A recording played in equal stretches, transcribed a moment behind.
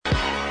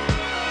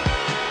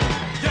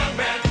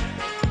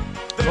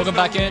Welcome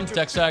back in.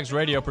 TexAgs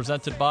Radio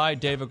presented by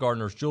David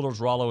Gardner's Jewelers,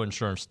 Rollo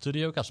Insurance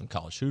Studio. Got some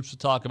college hoops to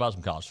talk about,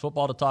 some college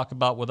football to talk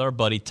about with our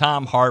buddy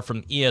Tom Hart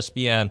from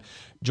ESPN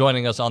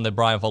joining us on the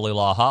Brian Foley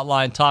Law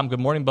Hotline. Tom, good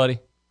morning, buddy.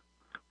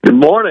 Good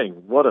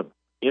morning. What an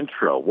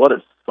intro. What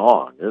a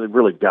song. It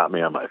really got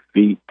me on my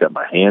feet, got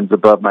my hands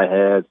above my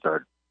head,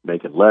 started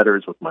making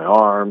letters with my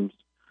arms,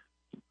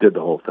 did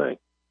the whole thing.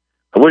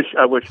 I wish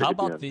I could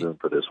be on Zoom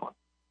for this one.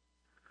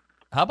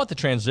 How about the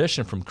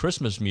transition from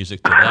Christmas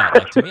music to that?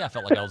 Like, to me, I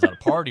felt like I was at a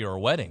party or a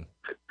wedding.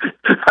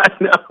 I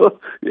know.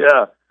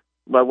 Yeah.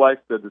 My wife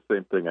said the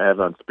same thing. I had it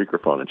on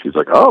speakerphone, and she's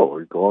like, "Oh,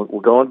 we're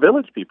going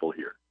Village People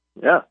here."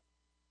 Yeah.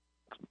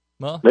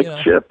 Well,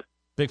 Shift.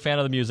 Big fan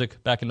of the music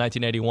back in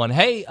 1981.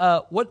 Hey,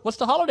 what's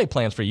the holiday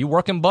plans for you? You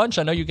working bunch?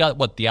 I know you got,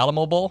 the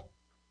Alamo Bowl?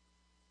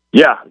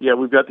 Yeah,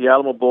 we've got the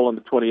Alamo Bowl on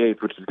the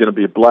 28th, which is going to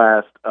be a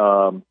blast.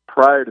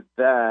 Prior to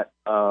that,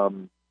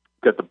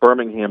 got the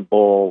Birmingham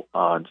Bowl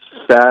on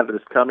Saturday,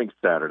 this coming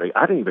Saturday.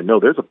 I didn't even know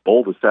there's a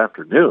bowl this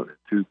afternoon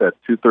at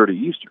 2:30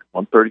 Eastern,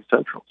 1:30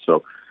 Central.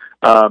 So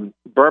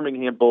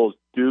Birmingham Bowl is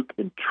Duke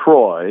and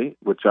Troy,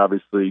 which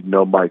obviously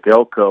know Mike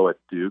Elko at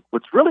Duke.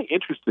 What's really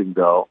interesting,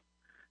 though,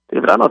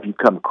 David, I don't know if you've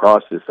come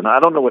across this, and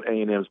I don't know what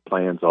A&M's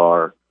plans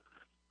are,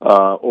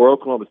 or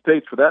Oklahoma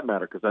State's for that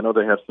matter, because I know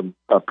they have some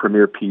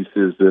premier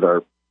pieces that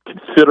are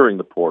considering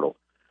the portal.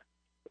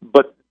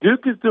 But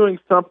Duke is doing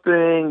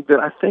something that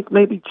I think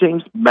maybe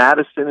James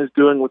Madison is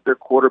doing with their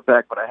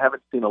quarterback, but I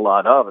haven't seen a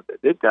lot of it.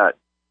 They've got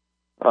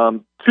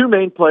two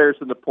main players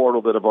in the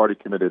portal that have already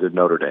committed at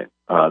Notre Dame.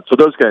 So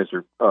those guys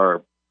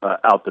are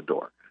out the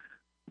door.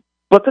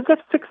 But they've got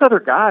six other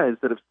guys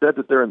that have said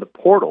that they're in the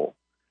portal,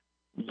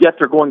 yet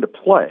they're going to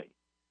play.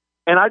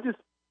 And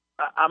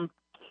I'm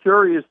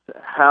curious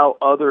how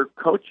other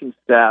coaching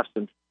staffs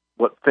and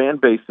what fan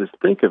bases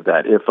think of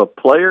that. If a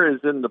player is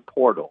in the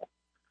portal,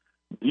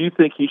 do you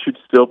think he should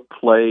still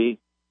play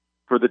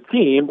for the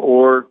team,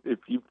 or if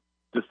you've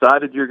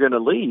decided you're going to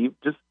leave,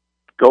 just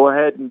go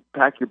ahead and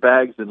pack your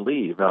bags and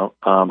leave?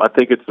 I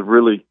think it's a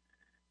really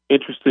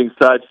interesting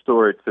side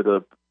story to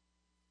the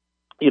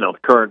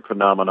current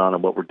phenomenon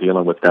of what we're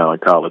dealing with now in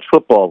college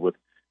football with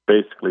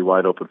basically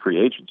wide open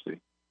free agency.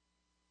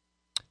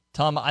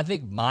 Tom, I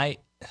think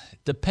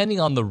depending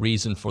on the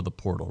reason for the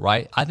portal,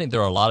 right? I think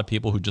there are a lot of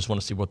people who just want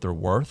to see what they're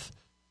worth.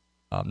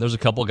 There's a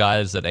couple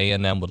guys that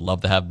A&M would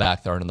love to have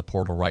back there in the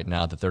portal right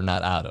now that they're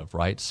not out of,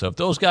 right? So if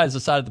those guys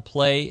decided to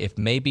play, if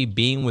maybe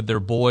being with their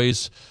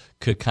boys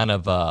could kind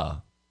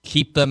of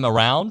keep them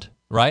around,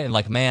 right? And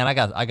like, man, I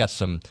got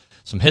some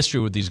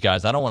history with these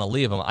guys. I don't want to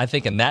leave them. I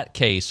think in that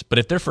case, but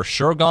if they're for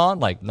sure gone,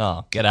 like,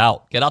 no, get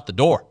out the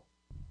door.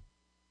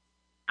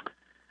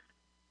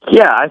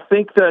 Yeah, I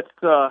think that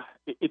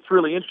it's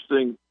really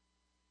interesting.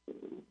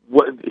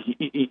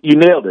 You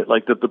nailed it.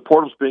 Like the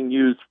portal's being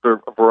used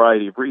for a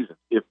variety of reasons.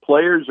 If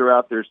players are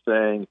out there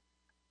saying,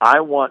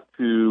 I want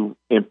to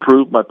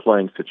improve my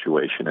playing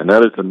situation, and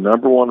that is the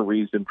number one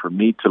reason for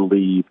me to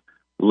leave,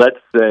 let's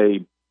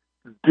say,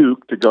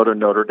 Duke to go to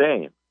Notre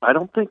Dame, I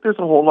don't think there's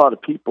a whole lot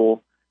of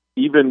people,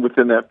 even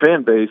within that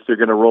fan base, they're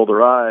going to roll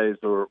their eyes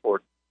or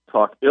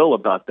talk ill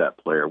about that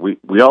player.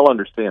 We all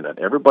understand that.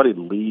 Everybody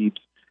leaves,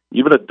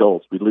 even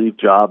adults, we leave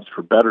jobs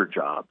for better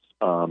jobs.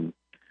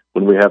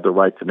 When we have the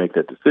right to make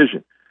that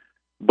decision.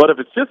 But if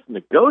it's just a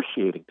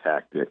negotiating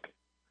tactic,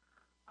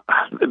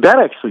 that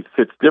actually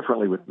fits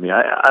differently with me.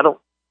 I don't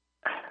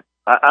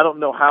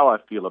know how I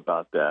feel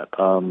about that.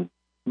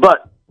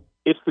 But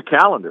it's the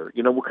calendar.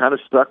 We're kind of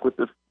stuck with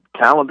this.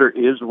 Calendar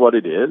is what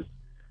it is.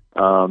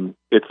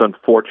 It's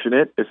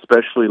unfortunate,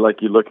 especially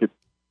like you look at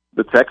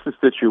the Texas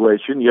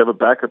situation. You have a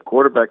backup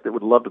quarterback that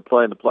would love to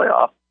play in the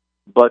playoff,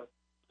 but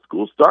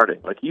school's starting.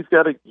 Like he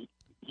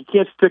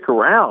can't stick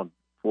around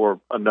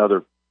for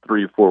another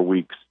 3 or 4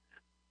 weeks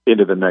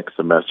into the next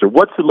semester.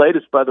 What's the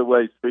latest, by the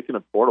way, speaking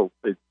of portal,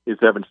 is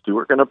Evan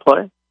Stewart going to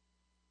play?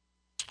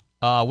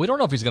 We don't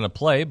know if he's going to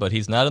play, but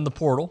he's not in the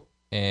portal,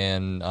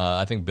 and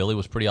I think Billy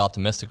was pretty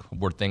optimistic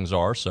where things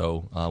are,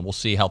 so we'll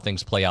see how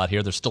things play out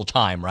here. There's still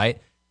time, right?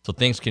 So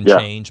things can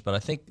change, but I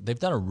think they've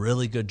done a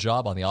really good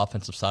job on the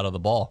offensive side of the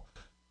ball,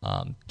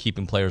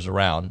 keeping players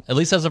around, at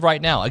least as of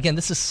right now. Again,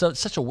 this is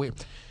such a weird...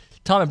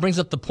 Tom, it brings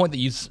up the point that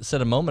you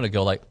said a moment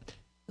ago, like,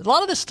 a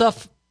lot of this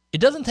stuff, it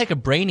doesn't take a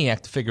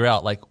brainiac to figure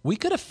out. Like, we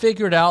could have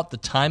figured out the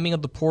timing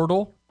of the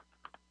portal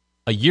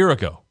a year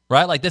ago,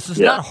 right? Like, this is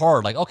not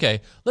hard. Like,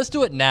 okay, let's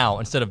do it now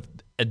instead of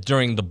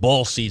during the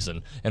bowl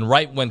season and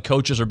right when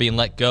coaches are being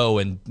let go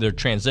and they're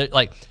transit.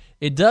 Like,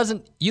 you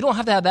don't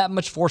have to have that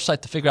much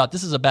foresight to figure out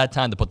this is a bad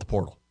time to put the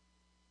portal.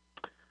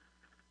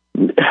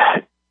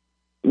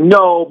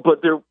 No,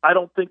 but I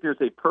don't think there's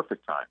a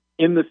perfect time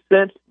in the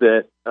sense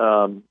that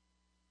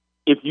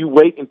if you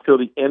wait until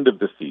the end of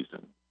the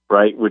season,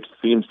 right, which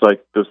seems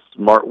like the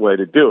smart way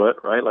to do it,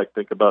 right? Like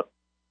think about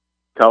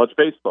college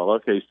baseball.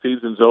 Okay,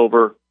 season's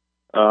over.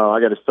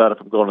 I got to decide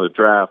if I'm going to the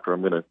draft or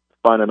I'm going to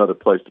find another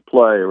place to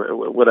play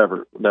or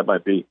whatever that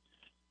might be.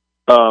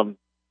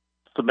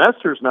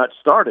 Semester's not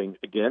starting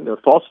again. The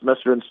fall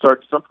semester didn't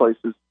start some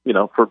places,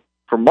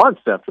 for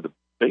months after the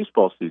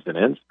baseball season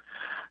ends.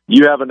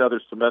 you have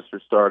another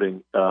semester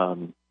starting,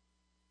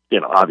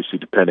 obviously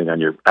depending on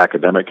your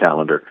academic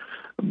calendar,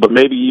 but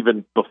maybe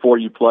even before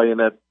you play in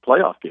that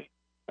playoff game.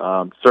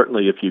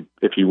 Certainly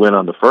if you win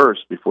on the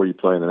first before you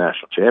play in the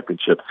national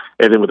championship,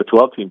 and then with the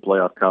 12-team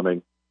playoff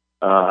coming,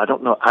 I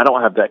don't know. I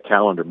don't have that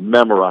calendar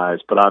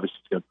memorized, but obviously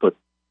it's going to put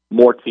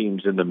more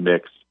teams in the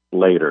mix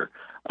later.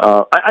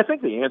 I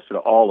think the answer to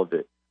all of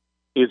it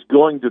is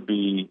going to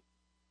be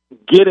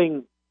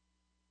getting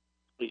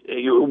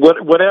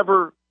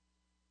whatever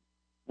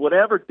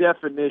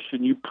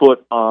definition you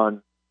put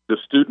on the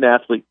student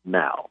athlete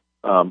now,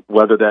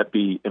 whether that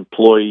be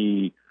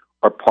employee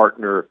or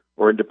partner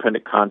or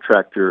independent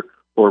contractor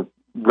or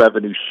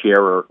revenue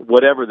sharer,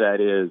 whatever that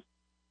is,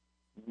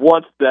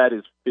 once that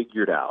is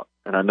figured out,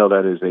 and I know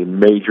that is a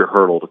major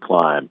hurdle to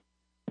climb,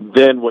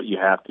 then what you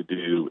have to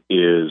do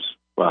is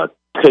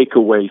take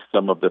away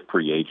some of the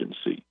free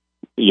agency.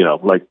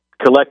 Like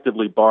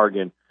collectively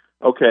bargain,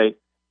 okay,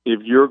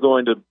 if you're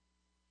going to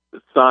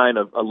sign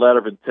a letter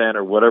of intent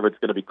or whatever it's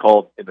going to be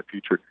called in the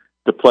future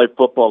to play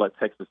football at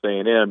Texas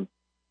A&M,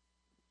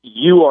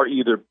 you are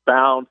either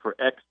bound for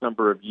X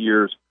number of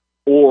years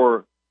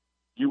or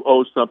you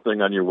owe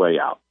something on your way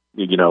out,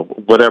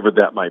 whatever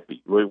that might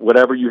be,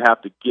 whatever you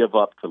have to give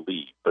up to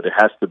leave, but it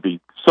has to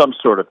be some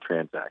sort of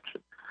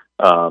transaction.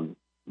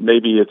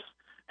 Maybe it's,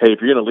 hey,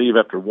 if you're going to leave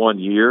after 1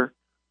 year,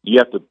 you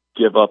have to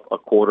give up a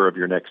quarter of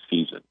your next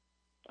season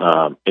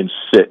and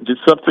sit.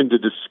 Just something to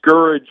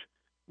discourage,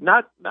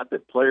 not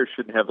that players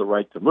shouldn't have the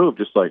right to move,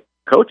 just like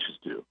coaches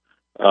do.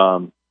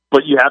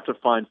 But you have to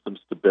find some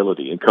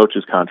stability, and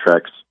coaches'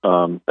 contracts,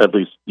 at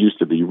least used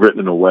to be written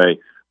in a way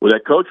where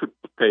that coach would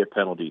pay a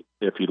penalty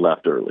if he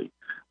left early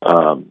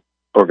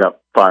or got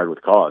fired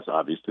with cause.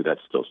 Obviously, that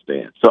still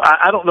stands. So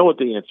I don't know what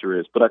the answer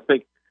is, but I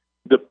think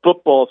the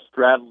football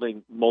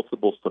straddling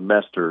multiple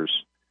semesters,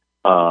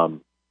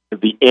 at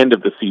the end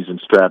of the season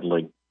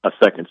straddling a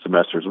second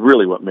semester is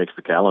really what makes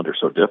the calendar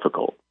so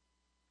difficult.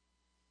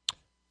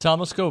 Tom,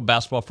 let's go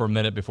basketball for a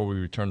minute before we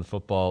return to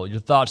football.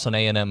 Your thoughts on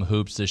A&M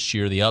hoops this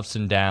year, the ups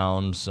and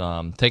downs,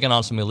 taking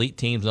on some elite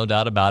teams, no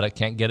doubt about it,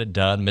 can't get it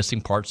done,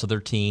 missing parts of their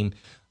team.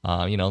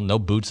 No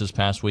boots this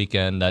past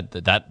weekend.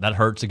 That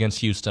hurts against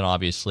Houston,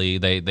 obviously.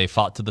 They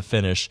fought to the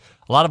finish.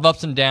 A lot of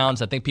ups and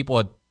downs. I think people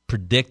had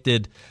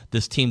predicted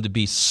this team to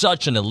be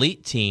such an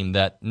elite team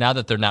that now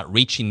that they're not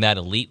reaching that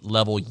elite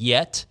level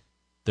yet,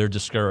 they're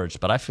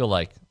discouraged. But I feel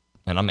like,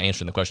 and I'm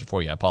answering the question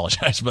for you, I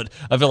apologize, but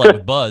I feel like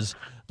with Buzz,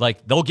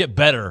 like they'll get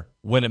better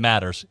when it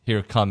matters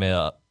here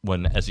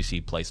when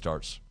SEC play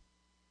starts.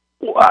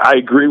 Well, I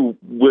agree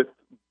with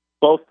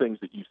both things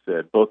that you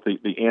said, both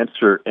the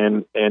answer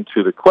and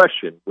to the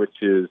question, which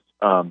is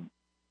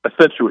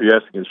essentially what you're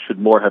asking is, should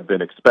more have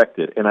been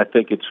expected? And I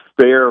think it's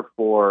fair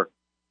for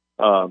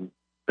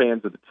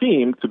fans of the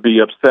team to be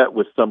upset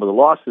with some of the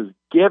losses,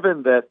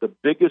 given that the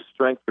biggest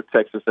strength for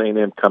Texas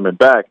A&M coming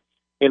back,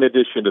 in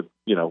addition to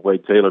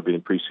Wade Taylor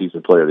being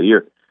preseason player of the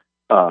year,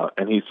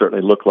 and he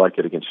certainly looked like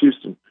it against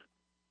Houston.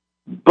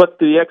 But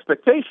the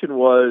expectation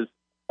was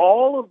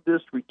all of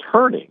this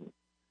returning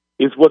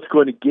is what's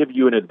going to give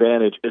you an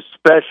advantage,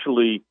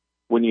 especially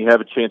when you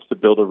have a chance to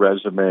build a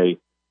resume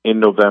in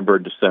November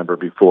and December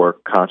before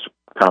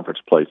conference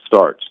play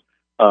starts.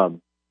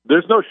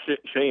 There's no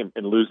shame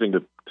in losing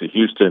to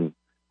Houston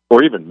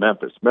or even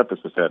Memphis. Memphis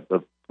has had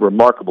a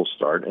remarkable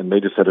start, and they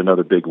just had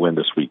another big win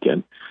this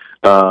weekend.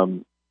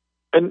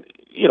 In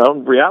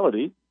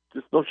reality,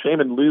 there's no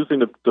shame in losing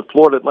to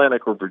Florida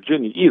Atlantic or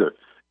Virginia either.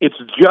 It's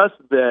just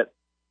that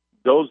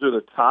those are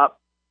the top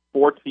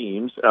four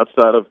teams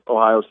outside of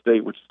Ohio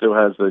State, which still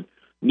has a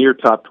near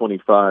top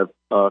 25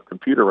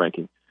 computer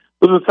ranking.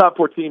 Those are the top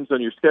four teams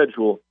on your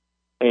schedule,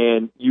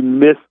 and you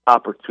miss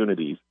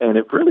opportunities. And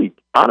it really,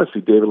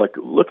 honestly, David, like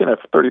looking at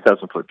a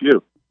 30,000-foot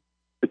view,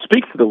 it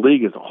speaks to the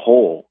league as a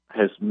whole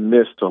has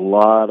missed a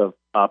lot of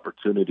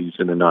opportunities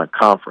in the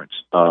non-conference.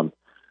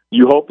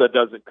 You hope that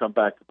doesn't come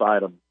back to bite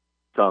them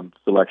come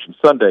Selection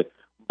Sunday,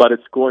 but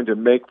it's going to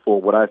make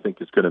for what I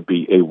think is going to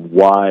be a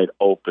wide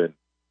open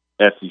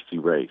SEC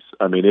race.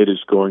 I mean, it is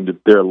going to.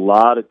 There are a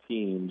lot of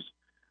teams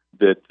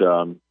that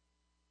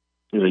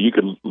you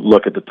could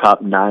look at the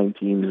top 9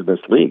 teams in this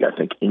league. I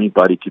think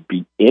anybody could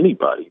beat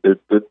anybody. There's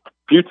a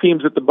few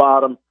teams at the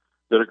bottom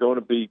that are going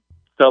to be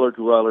cellar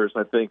dwellers,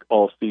 I think,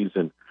 all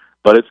season.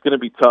 But it's going to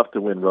be tough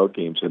to win road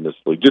games in this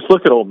league. Just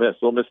look at Ole Miss.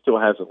 Ole Miss still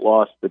hasn't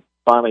lost. They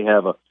finally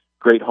have a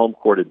great home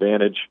court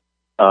advantage.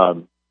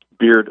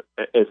 Beard,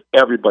 as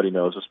everybody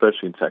knows,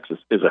 especially in Texas,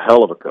 is a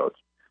hell of a coach.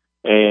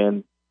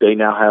 And they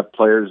now have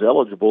players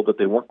eligible that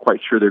they weren't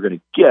quite sure they're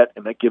going to get,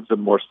 and that gives them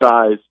more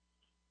size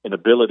and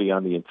ability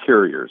on the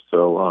interior.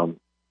 So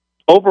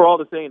overall,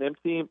 this A&M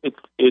team,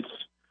 it's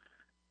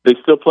they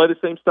still play the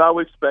same style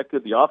we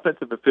expected. The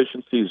offensive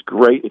efficiency is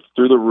great. It's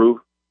through the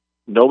roof.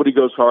 Nobody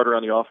goes harder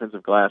on the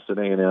offensive glass than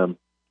A&M.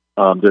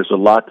 There's a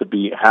lot to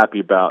be happy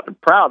about and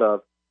proud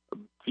of.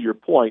 To your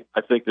point,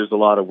 I think there's a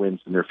lot of wins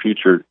in their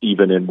future,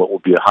 even in what will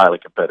be a highly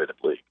competitive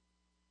league.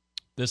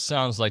 This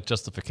sounds like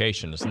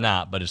justification. It's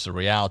not, but it's the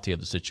reality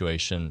of the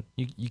situation.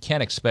 You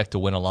can't expect to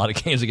win a lot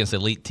of games against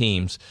elite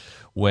teams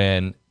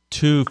when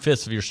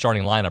 2/5 of your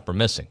starting lineup are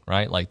missing,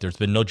 right? Like there's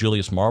been no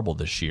Julius Marble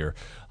this year.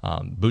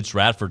 Boots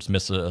Radford's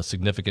missed a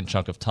significant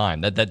chunk of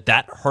time.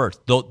 That hurts.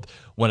 Though,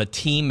 when a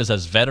team is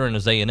as veteran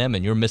as A&M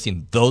and you're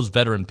missing those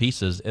veteran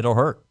pieces, it'll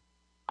hurt.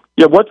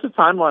 Yeah, what's the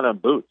timeline on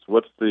Boots?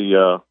 What's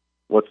the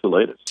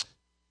latest?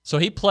 So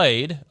he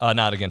played,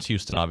 not against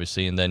Houston,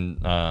 obviously, and then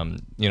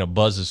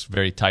Buzz is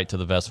very tight to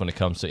the vest when it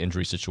comes to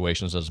injury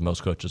situations, as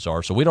most coaches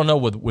are. So we don't know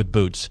with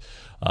Boots.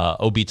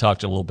 OB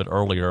talked a little bit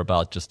earlier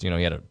about just he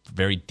had a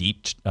very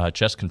deep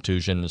chest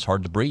contusion. It's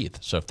hard to breathe.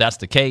 So if that's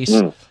the case,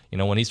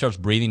 when he starts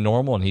breathing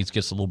normal and he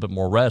gets a little bit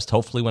more rest,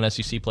 hopefully when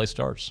SEC play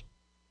starts.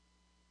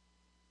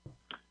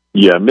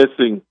 Yeah,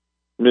 missing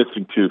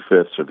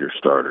 2/5 of your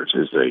starters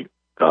is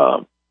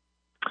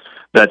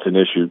that's an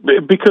issue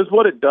because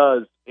what it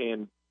does,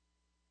 and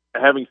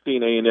having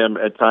seen A&M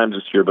at times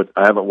this year, but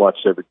I haven't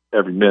watched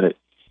every minute,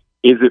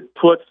 is it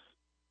puts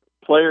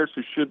players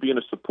who should be in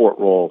a support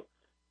role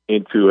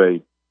into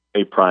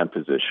a prime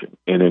position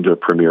and into a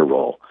premier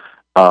role.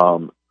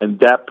 And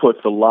that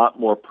puts a lot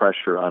more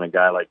pressure on a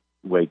guy like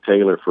Wade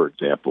Taylor, for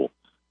example,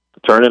 to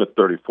turn in a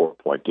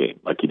 34-point game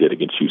like he did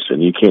against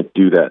Houston. You can't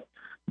do that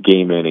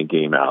game in and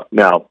game out.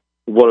 Now,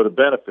 what are the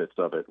benefits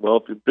of it? Well,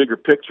 if the bigger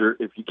picture,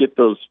 if you get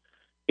those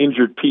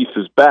injured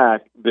pieces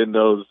back, then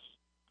those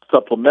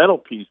supplemental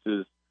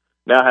pieces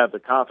now have the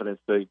confidence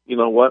that, you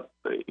know what,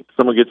 if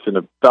someone gets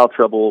into foul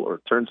trouble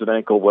or turns an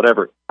ankle,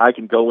 whatever, I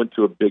can go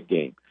into a big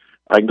game.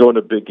 I can go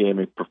into a big game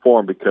and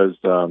perform because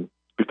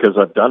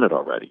I've done it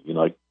already.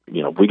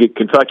 If we get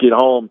Kentucky at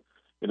home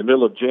in the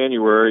middle of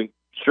January,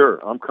 sure,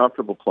 I'm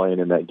comfortable playing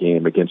in that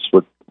game against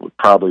what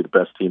probably the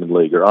best team in the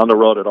league. Or on the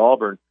road at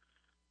Auburn,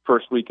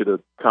 first week of the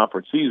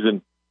conference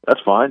season,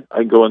 that's fine. I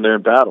can go in there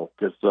and battle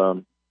because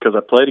I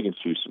played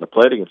against Houston, I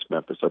played against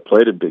Memphis, I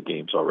played in big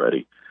games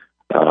already.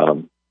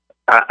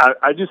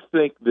 I just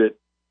think that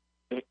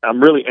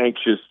I'm really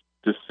anxious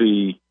to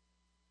see,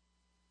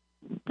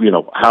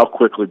 how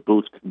quickly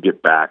Boots can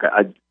get back.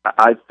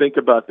 I think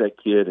about that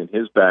kid and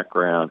his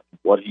background,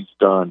 what he's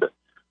done to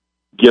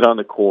get on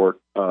the court,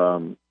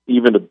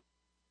 even to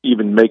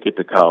make it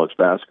to college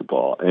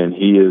basketball, and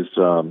he is,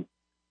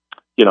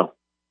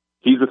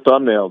 he's a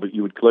thumbnail that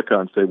you would click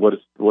on and say, what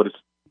is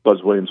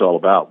Buzz Williams all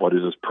about? What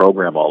is his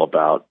program all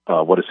about?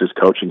 What is his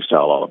coaching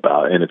style all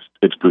about? And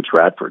it's Boots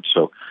Radford.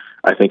 So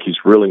I think he's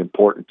really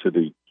important to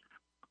the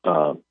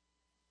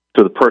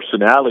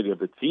personality of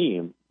the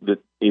team that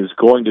is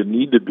going to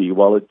need to be,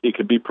 while it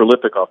can be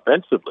prolific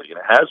offensively, and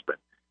it has been,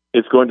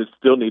 it's going to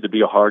still need to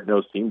be a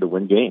hard-nosed team to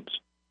win games.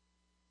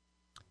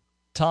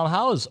 Tom,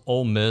 how is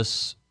Ole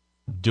Miss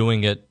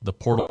doing it, the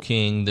Portal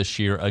King, this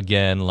year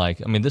again?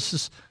 This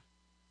is...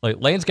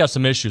 Lane's got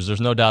some issues,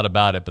 there's no doubt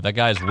about it, but that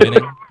guy's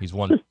winning. He's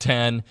won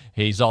 10.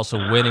 He's also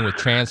winning with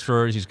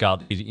transfers.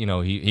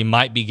 He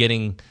might be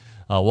getting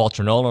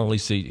Walter Nolan, at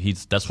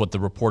least that's what the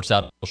reports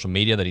out on social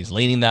media, that he's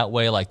leaning that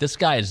way. This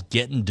guy is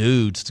getting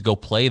dudes to go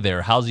play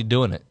there. How's he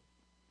doing it?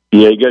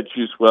 Yeah, you got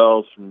Juice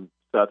Wells from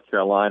South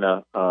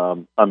Carolina.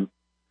 I'm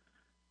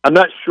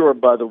not sure,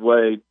 by the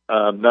way,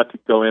 not to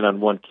go in on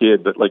one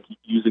kid, but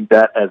using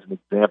that as an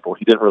example,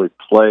 he didn't really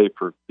play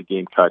for the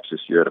Gamecocks this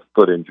year, had a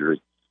foot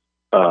injury.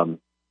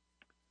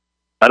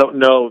 I don't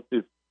know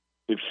if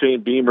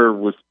Shane Beamer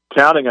was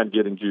counting on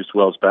getting Juice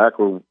Wells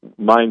back or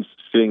minds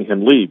seeing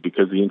him leave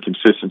because of the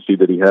inconsistency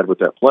that he had with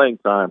that playing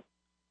time,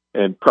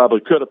 and probably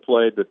could have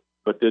played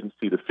but didn't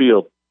see the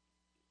field.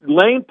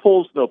 Lane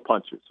pulls no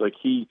punches.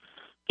 He's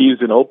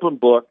an open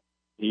book.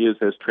 He is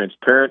as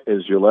transparent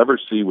as you'll ever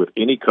see with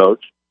any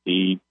coach.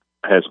 He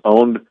has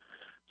owned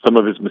some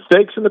of his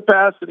mistakes in the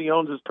past, and he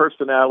owns his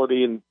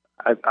personality, and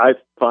I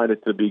find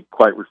it to be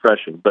quite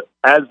refreshing. But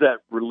as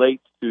that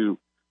relates to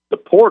the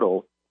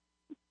portal,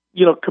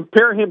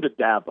 compare him to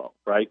Dabo,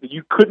 right?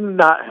 You could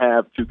not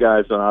have two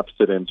guys on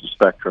opposite ends of the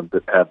spectrum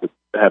that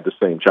have the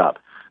same job.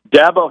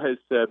 Dabo has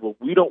said, well,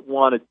 we don't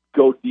want to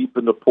go deep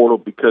in the portal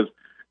because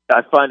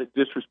I find it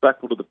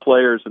disrespectful to the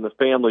players and the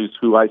families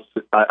who I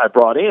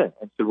brought in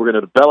and said, we're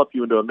going to develop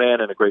you into a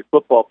man and a great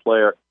football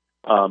player.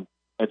 And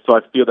so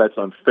I feel that's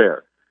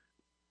unfair.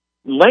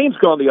 Lane's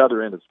gone the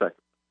other end of the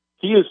spectrum.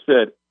 He has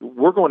said,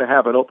 we're going to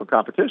have an open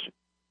competition.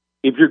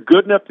 If you're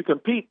good enough to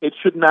compete, it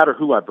shouldn't matter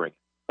who I bring.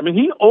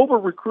 He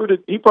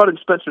over-recruited. He brought in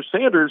Spencer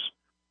Sanders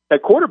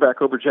at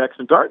quarterback over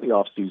Jackson Dart in the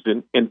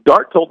offseason. And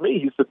Dart told me,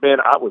 he said, man,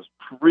 I was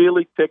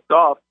really ticked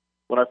off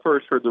when I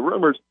first heard the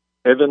rumors.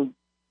 And then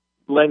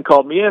Lane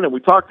called me in and we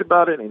talked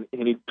about it. And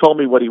he told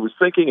me what he was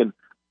thinking. And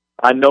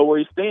I know where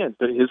he stands.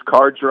 That his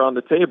cards are on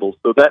the table.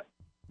 So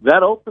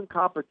that open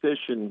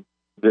competition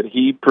that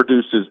he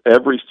produces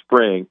every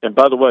spring, and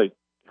by the way,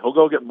 he'll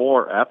go get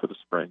more after the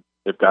spring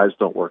if guys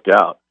don't work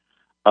out,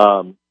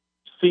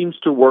 seems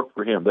to work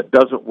for him. That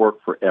doesn't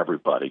work for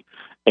everybody.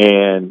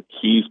 And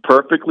he's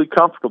perfectly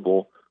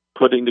comfortable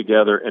putting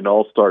together an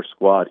all-star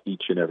squad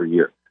each and every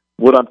year.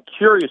 What I'm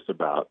curious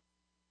about,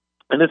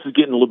 and this is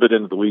getting a little bit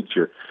into the weeds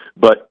here,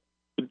 but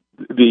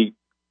the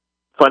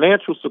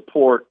financial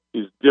support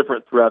is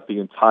different throughout the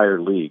entire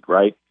league,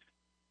 right?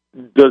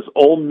 Does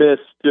Ole Miss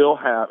still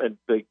have, and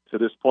to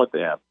this point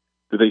they have,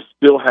 Do they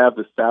still have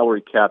the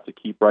salary cap to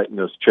keep writing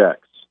those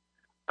checks?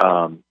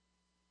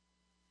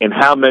 And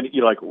how many?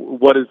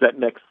 What is that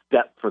next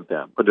step for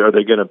them? Are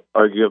they going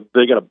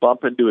to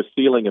bump into a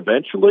ceiling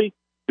eventually?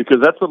 Because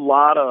that's a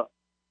lot of.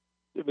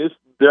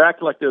 They're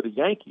acting like they're the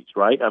Yankees,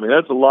 right? I mean,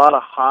 there's a lot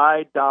of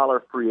high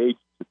dollar free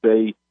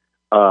agents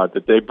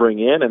that they bring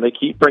in, and they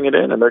keep bringing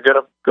in, and they're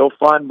going to go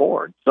find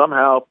more. And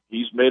somehow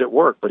he's made it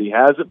work, but he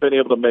hasn't been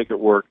able to make it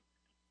work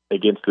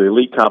against the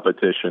elite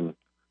competition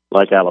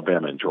like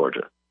Alabama and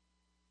Georgia.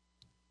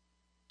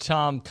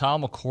 Tom, Kyle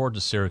McCord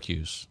to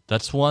Syracuse.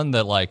 That's one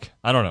that,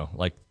 I don't know,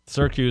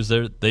 Syracuse,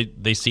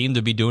 they seem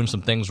to be doing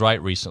some things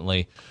right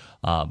recently,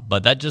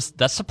 but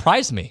that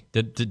surprised me.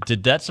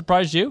 Did that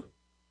surprise you?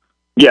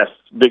 Yes,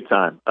 big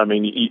time. I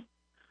mean,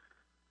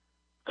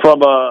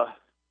 from a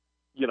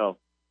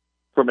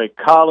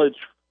college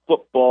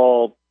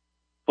football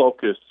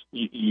focus,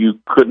 you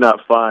could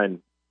not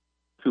find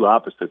two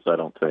opposites, I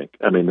don't think.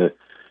 I mean,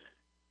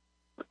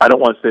 I don't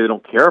want to say they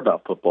don't care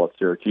about football at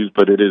Syracuse,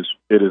 but it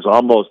is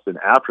almost an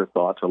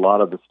afterthought to a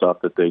lot of the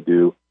stuff that they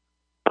do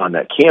on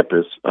that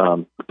campus.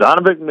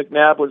 Donovan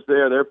McNabb was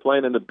there. They're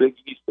playing in the Big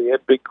East. They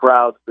had big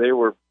crowds. They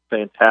were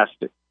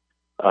fantastic.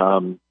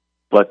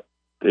 But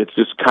it's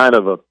just kind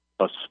of a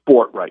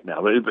sport right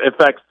now. In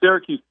fact,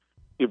 Syracuse,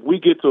 if we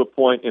get to a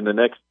point in the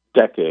next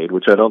decade,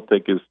 which I don't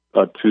think is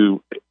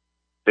too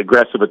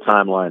aggressive a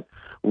timeline,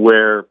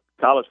 where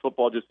college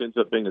football just ends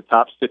up being the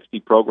top 60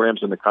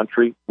 programs in the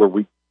country, where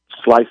we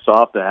slice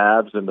off the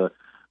haves and the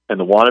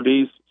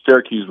wannabes,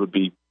 Syracuse would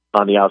be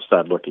on the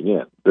outside looking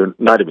in. They're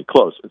not even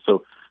close. And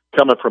so,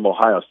 coming from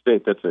Ohio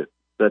State, that's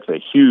a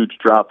huge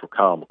drop for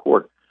Kyle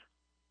McCord.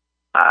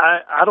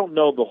 I don't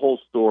know the whole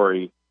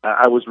story.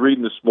 I was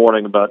reading this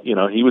morning about, he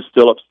was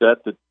still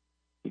upset that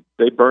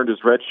they burned his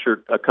red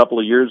shirt a couple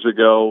of years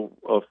ago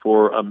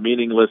for a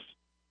meaningless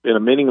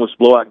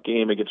blowout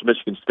game against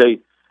Michigan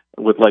State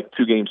with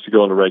 2 games to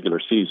go in the regular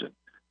season.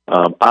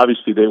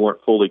 Obviously, they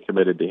weren't fully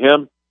committed to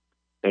him,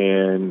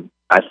 and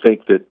I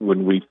think that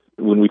when we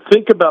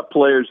think about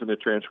players in the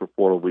transfer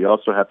portal, we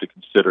also have to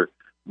consider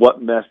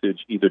what message,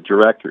 either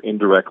direct or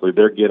indirectly,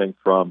 they're getting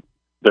from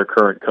their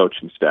current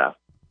coaching staff.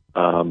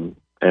 And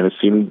it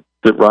seemed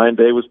that Ryan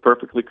Day was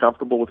perfectly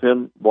comfortable with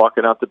him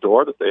walking out the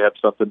door, that they had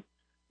something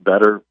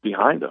better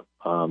behind him.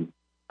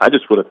 I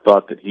just would have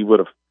thought that he would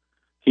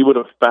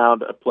have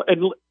found a play.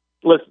 And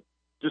listen,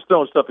 just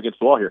throwing stuff against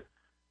the wall here.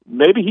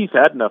 Maybe he's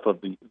had enough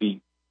of the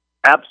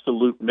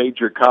absolute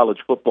major college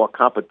football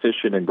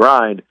competition and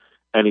grind,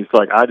 and he's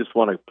like, I just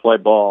want to play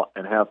ball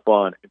and have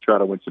fun and try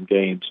to win some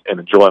games and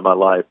enjoy my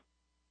life.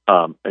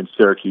 And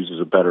Syracuse is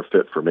a better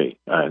fit for me.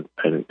 And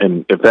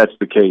if that's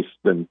the case,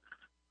 then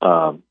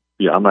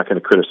I'm not going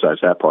to criticize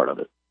that part of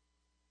it.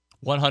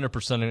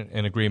 100%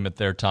 in agreement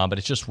there, Tom, but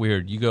it's just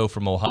weird. You go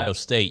from Ohio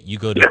State, you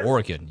go to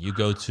Oregon, you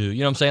go to, you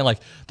know what I'm saying?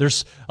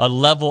 There's a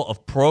level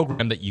of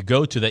program that you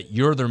go to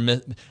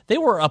that they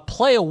were a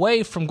play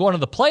away from going to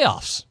the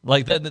playoffs.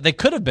 They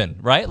could have been,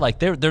 right?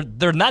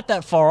 They're not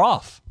that far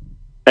off.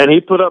 And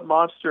he put up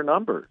monster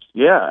numbers.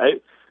 Yeah.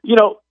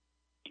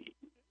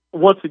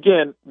 Once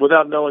again,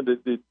 without knowing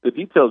the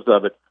details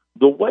of it,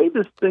 the way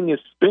this thing is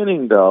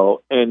spinning,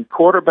 though, and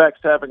quarterbacks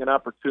having an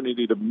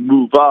opportunity to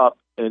move up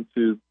and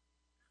to,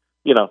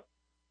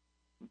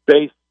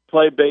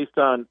 play based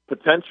on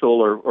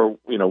potential or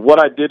what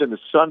I did in the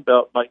Sun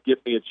Belt might give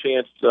me a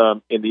chance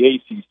in the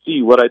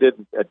ACC. What I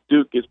did at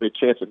Duke gives me a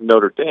chance at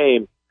Notre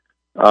Dame.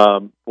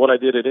 What I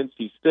did at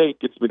NC State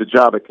gets me the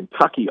job at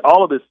Kentucky.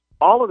 All of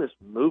this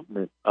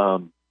movement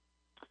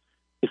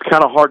is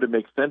kind of hard to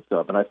make sense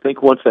of. And I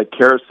think once that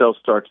carousel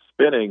starts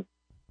spinning,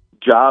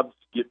 jobs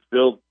get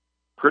filled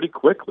pretty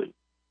quickly.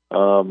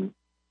 I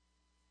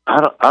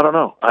don't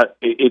know.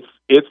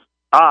 It's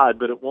odd,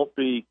 but it won't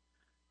be.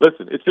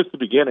 Listen, it's just the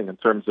beginning in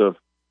terms of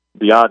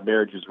the odd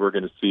marriages we're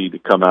going to see to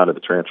come out of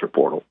the transfer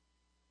portal.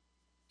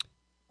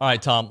 All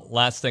right, Tom,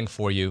 last thing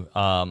for you.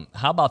 How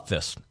about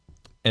this?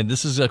 And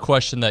this is a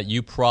question that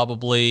you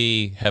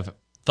probably have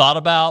thought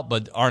about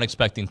but aren't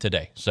expecting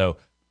today. So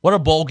what are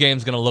bowl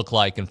games going to look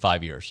like in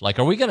 5 years?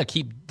 Are we going to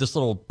keep this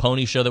little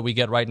pony show that we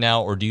get right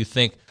now, or do you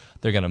think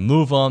they're going to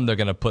move them, they're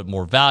going to put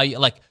more value?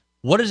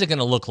 What is it going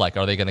to look like?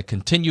 Are they going to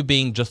continue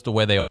being just the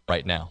way they are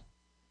right now?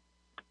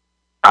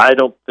 I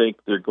don't think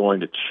they're going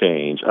to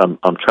change.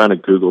 I'm trying to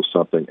Google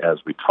something as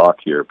we talk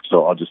here,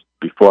 so I'll just,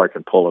 before I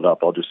can pull it up,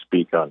 I'll just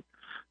speak on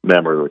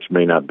memory, which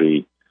may not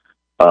be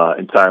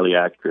entirely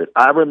accurate.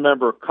 I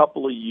remember a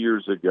couple of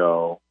years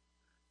ago,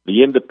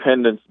 the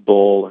Independence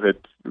Bowl,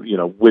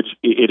 which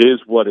it is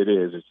what it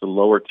is. It's a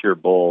lower tier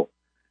bowl,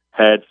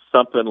 had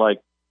something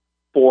like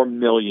 4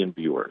 million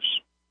viewers.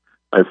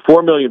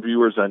 4 million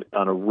viewers on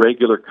a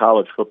regular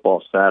college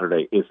football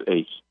Saturday is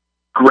a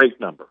great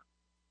number.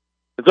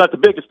 It's not the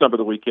biggest number of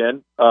the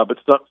weekend, but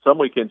some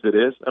weekends it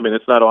is. I mean,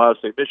 it's not Ohio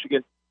State, Michigan,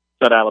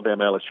 it's not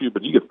Alabama, LSU,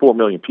 but you get 4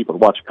 million people to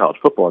watch a college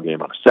football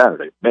game on a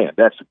Saturday. Man,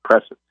 that's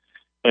impressive.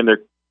 And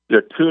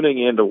they're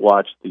tuning in to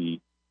watch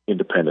the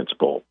Independence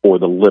Bowl or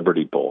the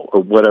Liberty Bowl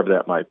or whatever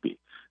that might be.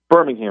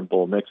 Birmingham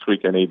Bowl next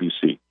week on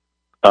ABC.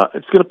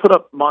 It's going to put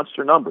up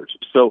monster numbers.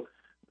 So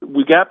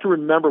we have to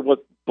remember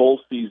what bowl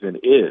season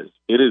is.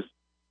 It is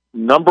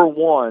number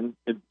one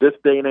in this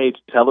day and age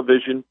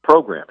television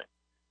programming.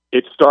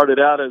 It started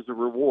out as a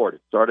reward.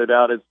 It started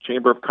out as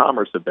Chamber of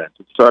Commerce events.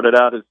 It started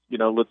out as,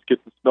 let's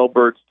get the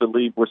Snowbirds to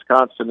leave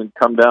Wisconsin and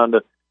come down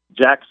to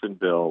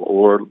Jacksonville,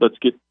 or let's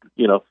get,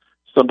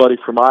 somebody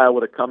from Iowa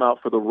to come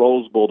out for the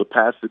Rose Bowl to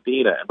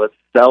Pasadena, and let's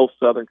sell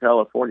Southern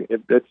California.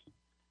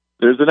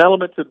 There's an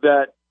element to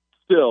that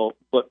still,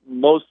 but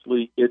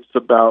mostly it's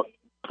about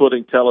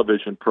putting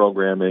television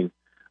programming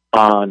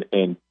on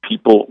and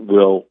people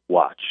will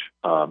watch.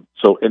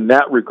 So in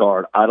that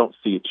regard, I don't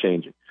see it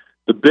changing.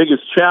 The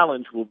biggest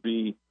challenge will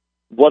be,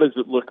 what does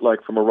it look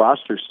like from a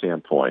roster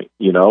standpoint,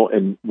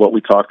 and what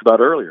we talked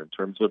about earlier in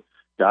terms of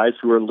guys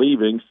who are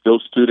leaving, still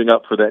suiting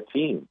up for that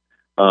team.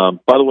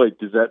 By the way,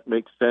 does that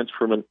make sense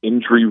from an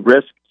injury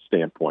risk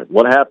standpoint?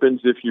 What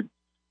happens if you're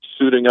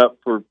suiting up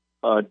for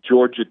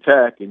Georgia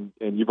Tech and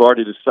you've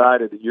already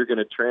decided that you're going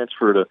to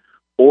transfer to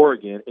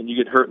Oregon and you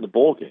get hurt in the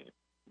bowl game?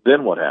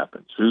 Then what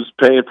happens? Who's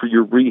paying for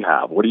your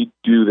rehab? What do you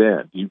do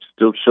then? Do you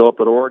still show up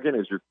at Oregon?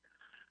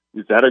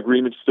 Is that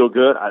agreement still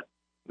good?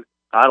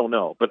 I don't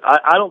know, but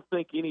I don't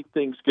think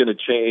anything's going to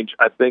change.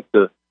 I think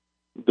the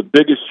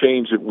biggest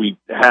change that we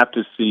have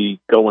to see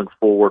going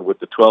forward with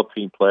the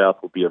 12-team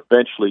playoff will be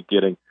eventually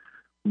getting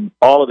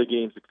all of the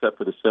games except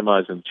for the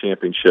semis and the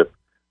championship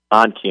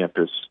on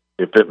campus,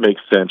 if it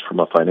makes sense from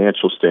a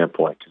financial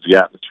standpoint, because the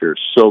atmosphere is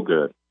so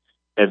good.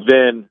 And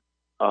then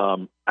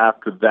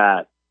after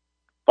that,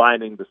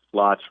 finding the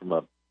slots from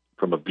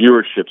a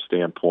viewership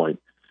standpoint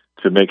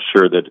to make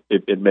sure that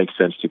it makes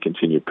sense to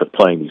continue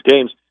playing these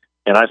games.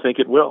 And I think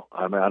it will.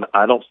 I mean,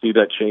 I don't see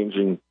that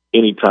changing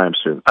anytime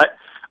soon.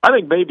 I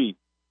think maybe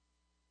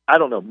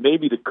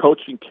the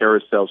coaching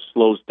carousel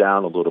slows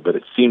down a little bit.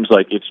 It seems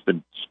like it's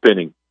been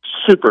spinning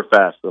super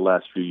fast the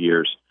last few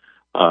years.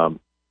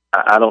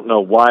 I don't know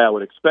why I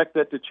would expect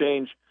that to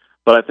change,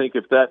 but I think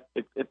if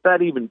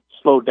that even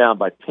slowed down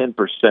by 10%,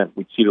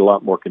 we'd see a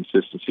lot more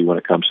consistency when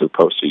it comes to the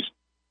postseason.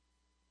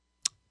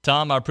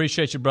 Tom, I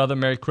appreciate you, brother.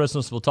 Merry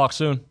Christmas. We'll talk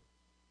soon.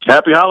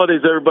 Happy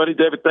holidays, everybody.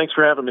 David, thanks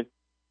for having me.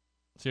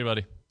 See you,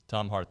 buddy.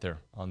 Tom Hart there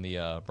on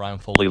the Brian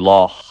Foley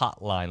Law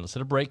Hotline. Let's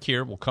hit a break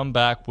here. We'll come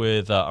back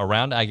with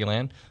Around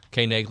Aggieland.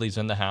 Kay Nagley's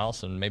in the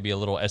house, and maybe a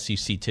little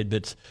SEC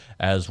tidbits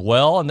as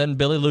well. And then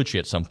Billy Lucci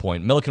at some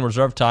point. Milliken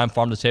Reserve Time,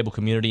 farm-to-table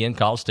community in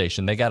College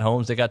Station. They got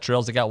homes, they got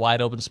trails, they got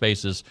wide open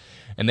spaces,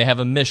 and they have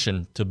a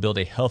mission to build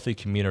a healthy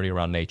community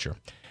around nature.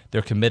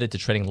 They're committed to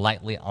treading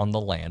lightly on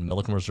the land.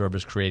 Milliken Reserve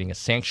is creating a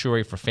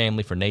sanctuary for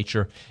family, for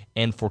nature,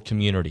 and for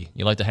community.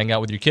 You like to hang out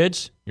with your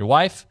kids, your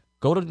wife?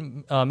 Go to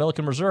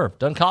Milliken Reserve.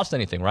 Doesn't cost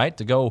anything, right?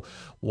 To go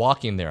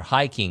walking there,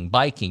 hiking,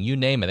 biking, you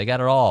name it. They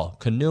got it all.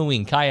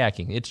 Canoeing,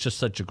 kayaking. It's just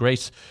such a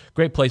great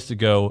place to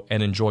go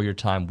and enjoy your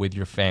time with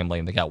your family.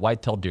 And they got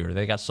white-tailed deer.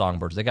 They got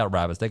songbirds. They got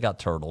rabbits. They got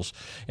turtles.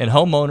 And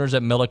homeowners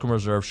at Milliken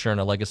Reserve sharing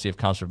a legacy of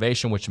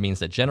conservation, which means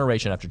that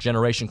generation after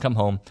generation come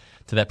home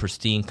to that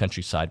pristine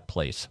countryside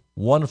place.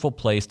 Wonderful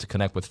place to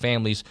connect with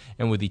families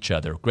and with each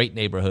other. Great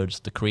neighborhoods,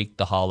 the creek,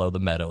 the hollow, the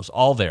meadows,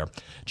 all there.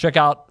 Check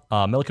out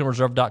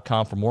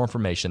MillikenReserve.com for more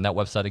information. That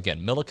website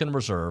again,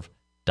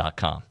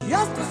 MillikenReserve.com.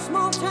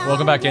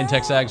 Welcome back to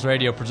In-Tex-Ags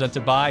Radio,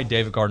 presented by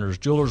David Gardner's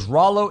Jewelers,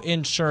 Rollo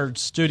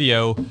Insurance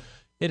Studio.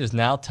 It is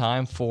now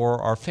time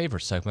for our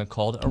favorite segment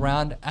called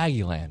Around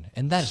Aggieland,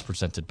 and that is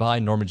presented by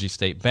Normandy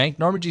State Bank.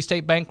 Normandy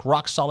State Bank,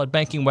 rock-solid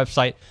banking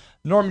website,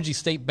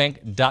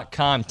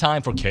 NormandyStateBank.com.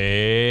 Time for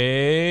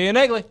Kay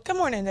Nagley. Good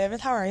morning, David.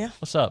 How are you?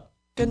 What's up?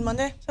 Good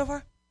Monday so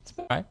far? It's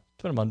all right.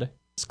 It's been a Monday.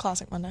 It's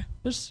classic Monday.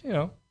 Just, had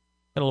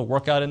a little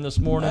workout in this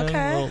morning.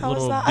 Okay, how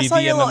was that? BVMMA. I saw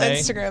your little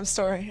Instagram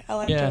story. I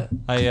liked it.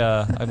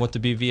 Yeah, I went to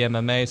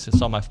BVMMA, so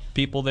saw my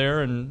people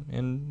there,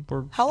 and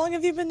we're... How long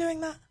have you been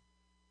doing that?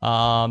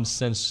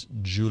 Since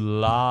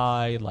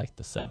July,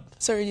 the 7th.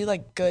 So are you,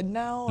 good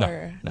now,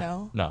 or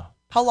no? No.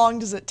 How long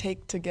does it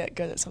take to get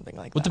good at something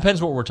like that? Well, it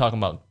depends what we're talking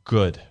about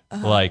good.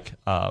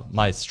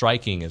 My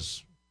striking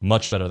is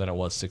much better than it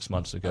was 6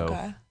 months ago.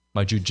 Okay.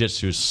 My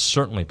jiu-jitsu is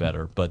certainly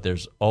better, but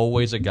there's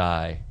always a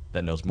guy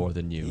that knows more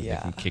than you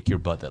that can kick your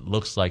butt that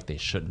looks like they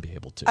shouldn't be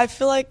able to. I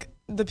feel like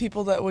the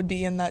people that would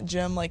be in that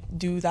gym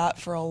do that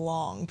for a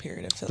long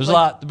period of time. There's a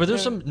lot, but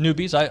there's some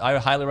newbies. I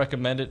highly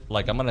recommend it.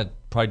 I'm gonna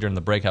probably during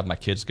the break have my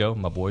kids go,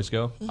 my boys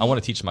go. Mm-hmm. I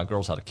want to teach my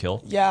girls how to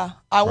kill. Yeah,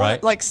 I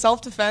want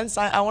self-defense.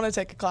 I want to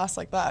take a class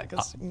like that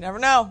because you never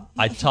know.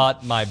 I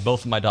taught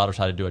both of my daughters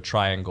how to do a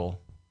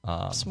triangle.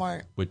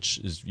 Smart. Which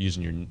is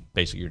using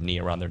your knee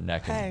around their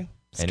neck. Hey.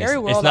 And scary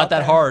world. It's not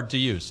that hard to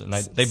use, and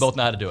they both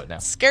know how to do it now.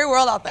 Scary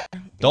world out there.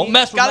 Don't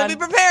mess with Gotta be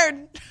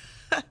prepared.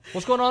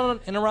 What's going on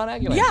in around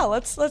Aggieland? Yeah,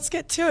 let's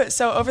get to it.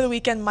 So over the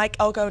weekend, Mike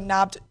Elko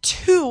nabbed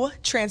 2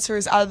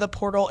 transfers out of the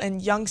portal in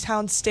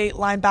Youngstown State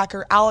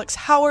linebacker Alex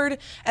Howard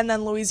and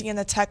then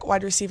Louisiana Tech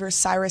wide receiver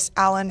Cyrus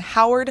Allen.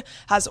 Howard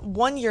has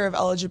 1 year of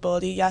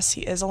eligibility. Yes,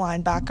 he is a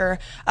linebacker.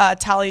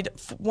 Tallied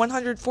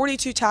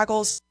 142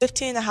 tackles,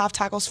 15.5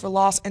 tackles for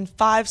loss, and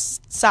 5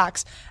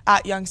 sacks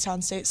at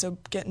Youngstown State. So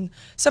getting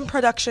some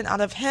production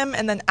out of him.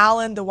 And then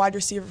Allen, the wide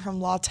receiver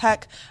from La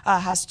Tech,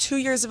 has 2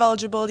 years of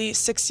eligibility,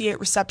 68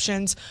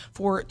 receptions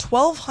for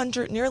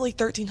 1,200, nearly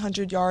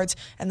 1,300 yards,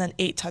 and then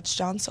 8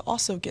 touchdowns, so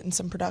also getting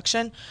some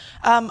production.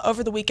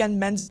 Over the weekend,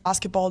 men's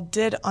basketball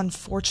did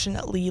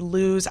unfortunately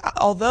lose,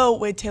 although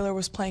Wade Taylor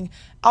was playing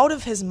out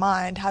of his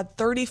mind, had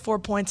 34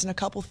 points and a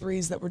couple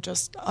threes that were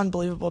just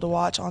unbelievable to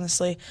watch,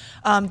 honestly.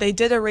 They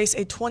did erase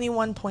a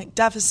 21-point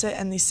deficit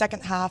in the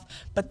second half,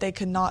 but they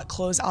could not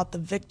close out the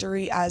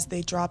victory as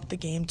they dropped the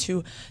game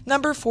to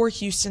number 4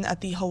 Houston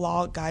at the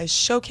Halal Guys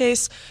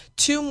Showcase.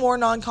 2 more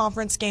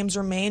non-conference games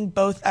remain,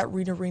 both at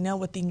Reed Arena,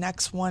 with the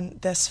next one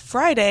this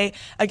Friday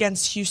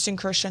against Houston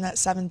Christian at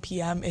 7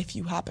 p.m. If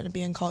you happen to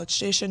be in College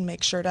Station,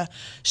 make sure to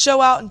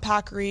show out and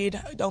pack Reed.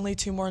 Only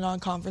 2 more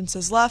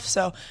non-conferences left,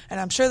 and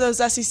I'm sure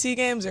those SEC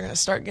games are going to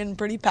start getting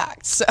pretty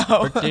packed. So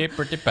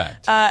pretty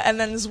packed. And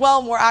then as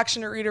well, more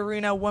action at Reed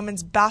Arena.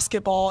 Women's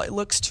basketball, it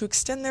looks to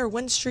extend their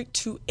win streak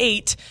to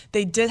 8.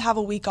 They did have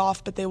a week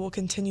off, but they will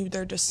continue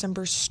their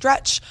December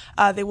stretch.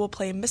 They will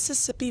play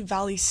Mississippi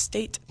Valley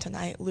State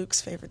tonight,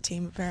 Luke's favorite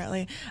team,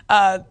 apparently.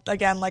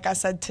 Again, like I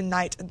said,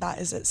 tonight, that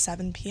is at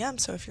 7 p.m.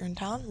 So if you're in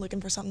town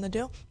looking for something to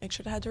do, make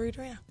sure to head to Reed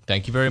Arena.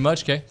 Thank you very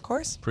much, Kay. Of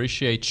course.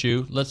 Appreciate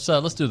you. Let's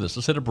do this.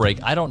 Let's hit a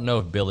break. I don't know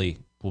if Billy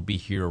will be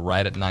here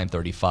right at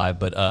 9:35,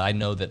 but I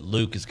know that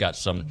Luke has got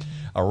some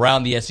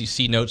around the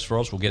SEC notes for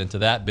us. We'll get into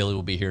that. Billy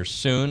will be here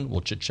soon.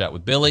 We'll chit-chat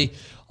with Billy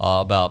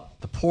about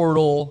the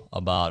portal,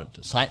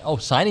 about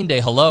signing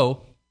day.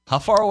 Hello. How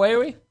far away are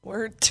we?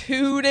 We're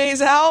 2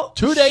 days out.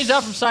 2 days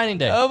out from signing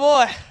day. Oh,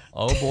 boy.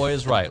 Oh, boy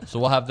is right. So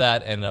we'll have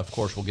that, and, of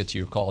course, we'll get to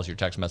your calls, your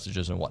text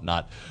messages, and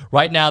whatnot.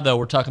 Right now, though,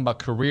 we're talking about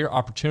career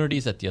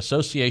opportunities at the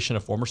Association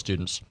of Former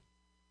Students.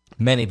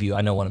 Many of you,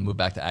 I know, want to move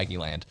back to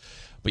Aggieland,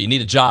 but you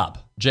need a job,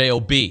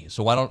 J-O-B.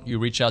 So why don't you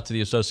reach out to the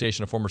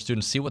Association of Former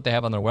Students, see what they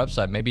have on their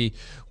website. Maybe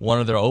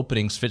one of their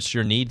openings fits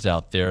your needs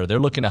out there. They're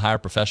looking to hire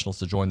professionals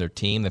to join their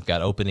team. They've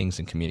got openings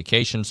in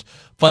communications,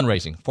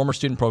 fundraising, former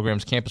student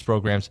programs, campus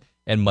programs,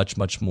 and much,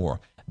 much more.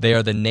 They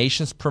are the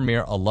nation's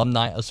premier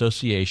alumni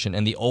association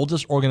and the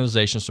oldest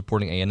organization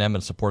supporting A&M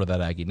in support of that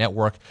Aggie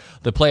network.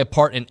 They play a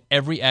part in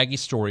every Aggie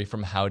story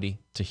from Howdy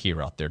to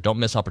here out there. Don't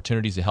miss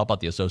opportunities to help out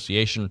the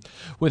association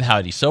with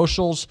Howdy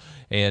Socials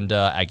and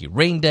Aggie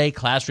Rain Day,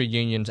 class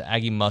reunions,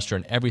 Aggie Muster,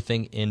 and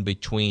everything in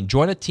between.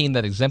 Join a team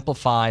that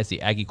exemplifies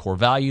the Aggie core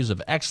values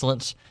of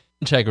excellence,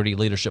 integrity,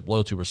 leadership,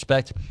 loyalty,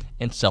 respect,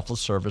 and selfless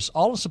service,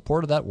 all in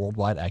support of that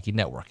worldwide Aggie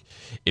network.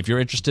 If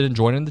you're interested in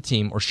joining the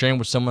team or sharing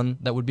with someone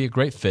that would be a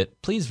great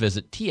fit, please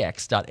visit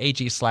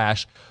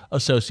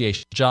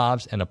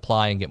tx.ag/association-jobs and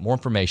apply and get more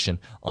information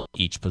on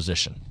each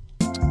position.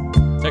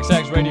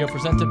 TexAgs Radio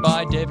presented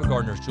by David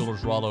Gardner's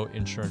Jewelers Rollo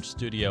Insurance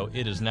Studio.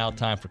 It is now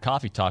time for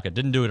Coffee Talk. I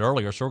didn't do it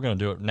earlier, so we're going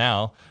to do it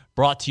now.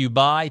 Brought to you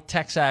by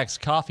TexAgs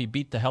Coffee.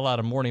 Beat the hell out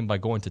of morning by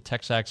going to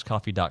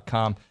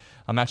texagscoffee.com.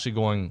 I'm actually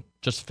going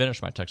just to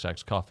finish my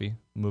TexAgs Coffee,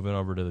 moving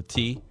over to the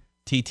T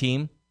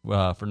team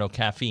for no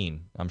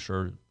caffeine. I'm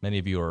sure many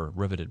of you are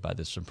riveted by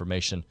this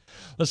information.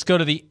 Let's go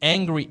to the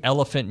Angry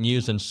Elephant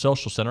News and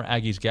Social Center.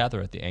 Aggies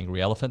gather at the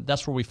Angry Elephant.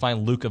 That's where we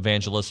find Luke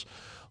Evangelos.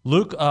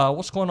 Luke,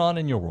 what's going on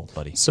in your world,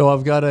 buddy? So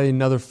I've got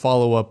another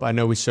follow-up. I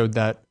know we showed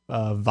that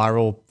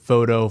viral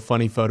photo,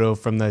 funny photo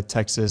from the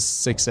Texas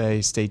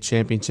 6A state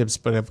championships,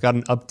 but I've got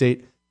an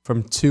update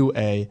from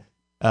 2A.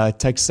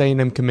 Texas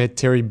A&M commit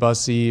Terry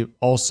Bussey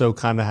also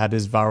kind of had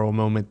his viral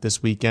moment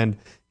this weekend.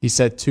 He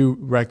set 2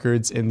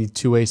 records in the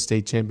 2A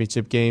state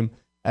championship game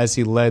as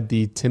he led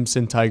the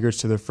Timpson Tigers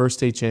to their first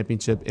state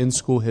championship in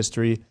school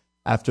history.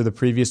 After the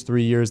previous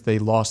 3 years, they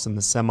lost in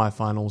the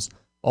semifinals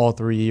all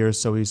 3 years,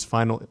 so he's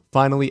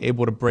finally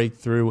able to break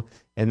through,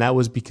 and that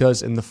was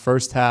because in the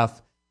first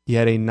half, he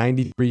had a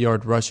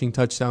 93-yard rushing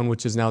touchdown,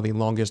 which is now the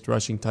longest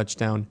rushing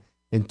touchdown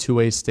in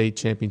 2A state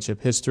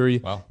championship history.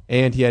 Wow.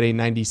 And he had a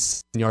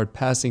 97-yard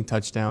passing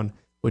touchdown,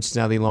 which is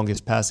now the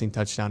longest passing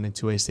touchdown in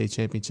 2A state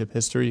championship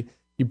history.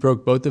 He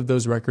broke both of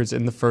those records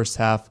in the first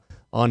half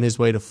on his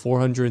way to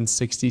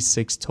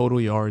 466 total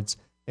yards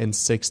and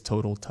 6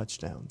 total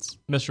touchdowns.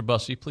 Mr.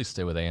 Bussey, please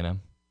stay with A&M.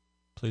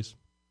 Please.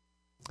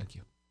 Thank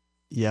you.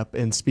 Yep,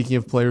 and speaking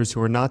of players who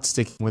are not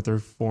sticking with their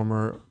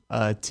former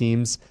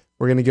teams,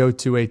 we're going to go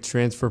to a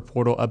transfer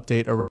portal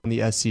update around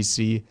the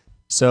SEC.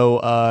 So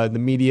the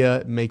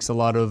media makes a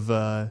lot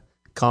of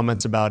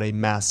comments about a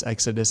mass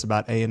exodus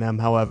about A&M.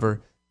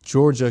 However,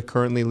 Georgia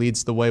currently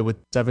leads the way with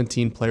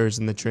 17 players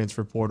in the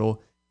transfer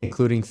portal,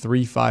 including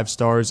 3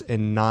 5-stars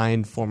and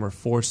 9 former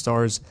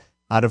 4-stars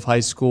out of high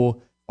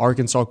school.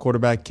 Arkansas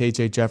quarterback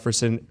KJ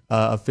Jefferson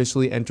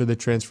officially entered the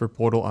transfer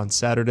portal on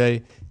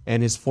Saturday,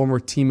 and his former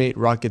teammate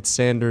Rocket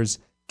Sanders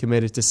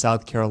committed to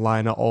South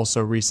Carolina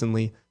also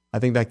recently. I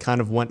think that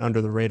kind of went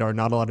under the radar.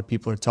 Not a lot of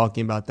people are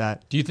talking about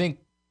that. Do you think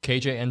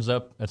KJ ends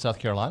up at South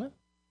Carolina?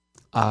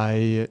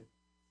 I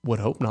would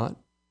hope not.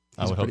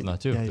 I would hope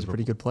not too. Yeah, he's a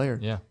pretty good player.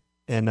 Yeah.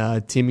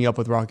 And teaming up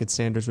with Rocket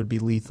Sanders would be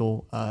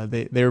lethal.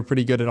 They were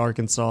pretty good at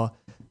Arkansas.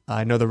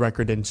 I know the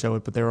record didn't show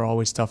it, but they were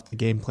always tough to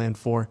game plan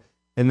for.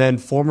 And then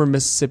former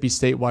Mississippi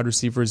State wide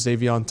receiver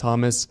Xavion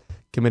Thomas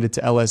committed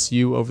to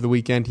LSU over the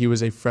weekend. He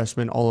was a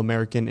freshman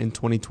All-American in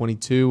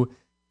 2022.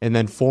 And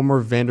then former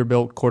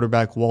Vanderbilt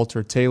quarterback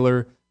Walter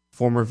Taylor,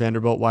 former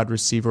Vanderbilt wide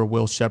receiver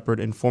Will Shepard,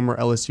 and former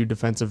LSU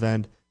defensive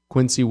end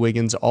Quincy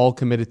Wiggins all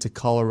committed to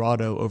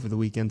Colorado over the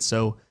weekend.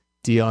 So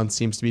Dion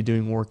seems to be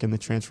doing work in the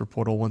transfer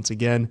portal once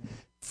again.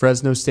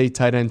 Fresno State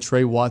tight end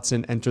Trey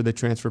Watson entered the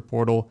transfer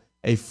portal,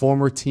 a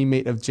former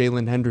teammate of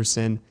Jalen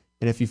Henderson.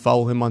 And if you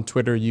follow him on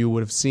Twitter, you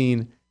would have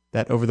seen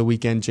that over the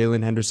weekend,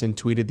 Jalen Henderson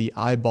tweeted the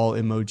eyeball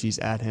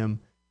emojis at him,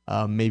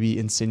 maybe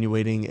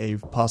insinuating a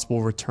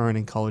possible return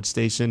in College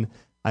Station.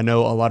 I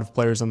know a lot of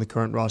players on the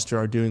current roster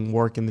are doing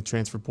work in the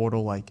transfer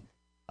portal, like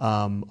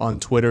on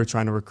Twitter,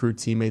 trying to recruit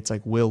teammates.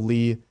 Like Will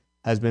Lee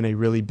has been a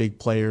really big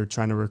player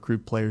trying to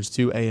recruit players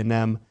to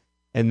A&M.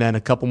 And then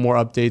a couple more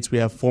updates. We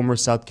have former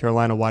South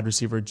Carolina wide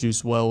receiver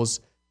Juice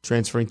Wells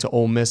transferring to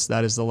Ole Miss.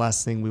 That is the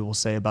last thing we will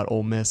say about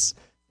Ole Miss.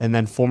 And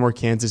then former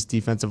Kansas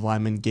defensive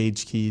lineman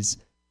Gage Keys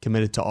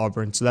committed to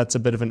Auburn. So that's a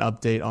bit of an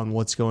update on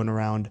what's going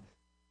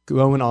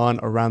on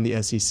around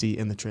the SEC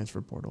in the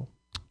transfer portal.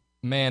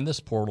 Man,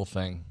 this portal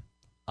thing,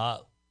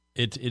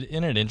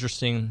 isn't it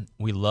interesting?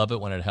 We love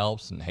it when it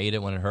helps and hate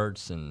it when it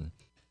hurts. And,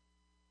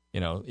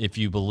 if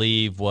you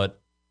believe what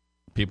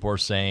people are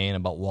saying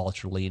about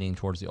Walter leaning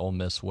towards the Ole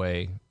Miss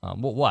way,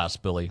 we'll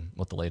ask Billy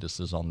what the latest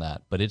is on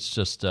that. But it's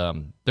just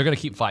they're going to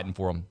keep fighting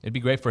for him. It'd be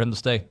great for him to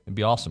stay. It'd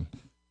be awesome.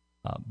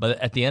 But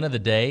at the end of the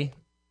day,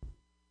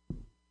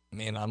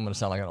 man, I'm going to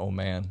sound like an old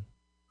man.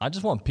 I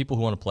just want people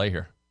who want to play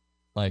here.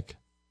 Like,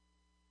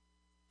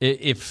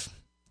 if,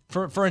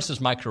 for instance,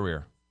 my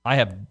career, I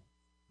have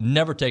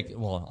never taken,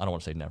 well, I don't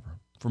want to say never.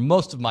 For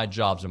most of my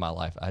jobs in my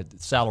life,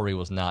 salary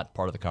was not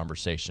part of the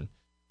conversation.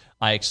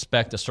 I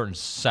expect a certain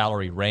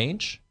salary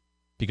range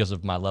because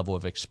of my level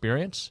of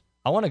experience.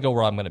 I want to go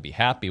where I'm going to be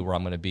happy, where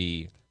I'm going to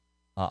be,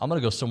 I'm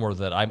going to go somewhere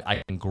that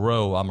I can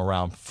grow. I'm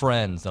around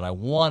friends that I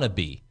want to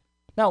be.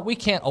 Now, we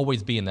can't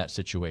always be in that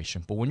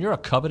situation, but when you're a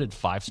coveted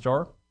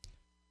 5-star,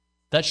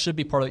 that should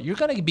be part of it. You're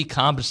going to be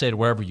compensated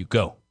wherever you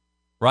go,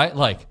 right?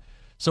 Like,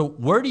 so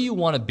where do you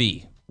want to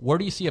be? Where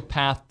do you see a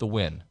path to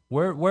win?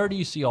 Where do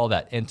you see all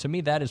that? And to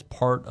me, that is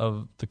part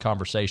of the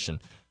conversation.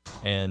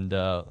 And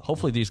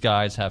hopefully these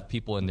guys have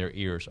people in their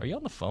ears. Are you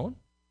on the phone?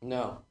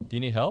 No. Do you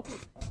need help?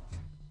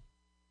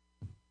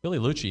 Billy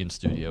Lucci in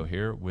studio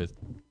here with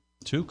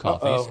 2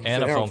 coffees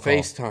and a phone call.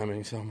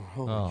 FaceTiming someone.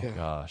 Oh,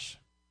 gosh.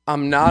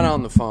 I'm not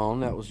on the phone.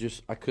 That was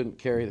just, I couldn't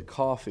carry the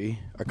coffee.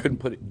 I couldn't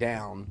put it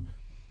down.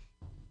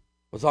 I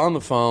was on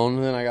the phone,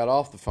 and then I got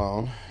off the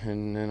phone,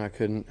 and then I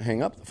couldn't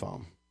hang up the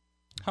phone.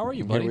 How are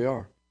you, buddy? Here we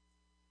are.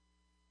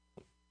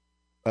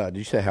 Did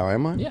you say how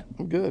am I? Yeah.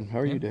 I'm good. How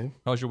are you, Dave?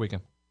 How was your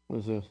weekend? What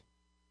is this?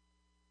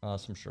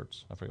 Some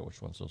shirts. I forget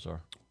which ones those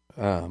are.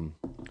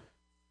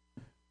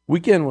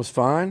 Weekend was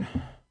fine.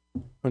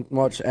 Went and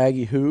watched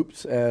Aggie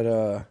Hoops at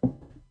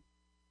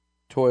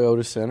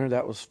Toyota Center.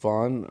 That was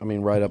fun. I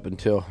mean, right up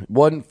until it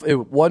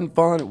wasn't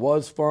fun. It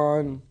was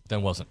fun.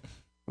 Then wasn't.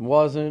 It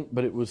wasn't,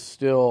 but it was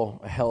still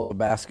a hell of a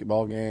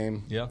basketball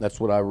game. Yeah, that's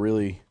what I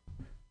really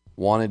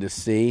wanted to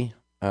see.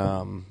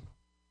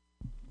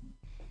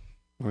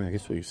 I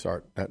guess we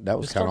start. That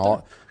was kind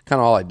of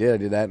all I did. I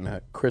did that in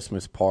a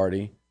Christmas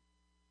party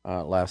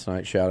last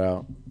night. Shout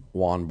out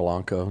Juan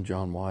Blanco,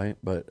 John White.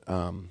 But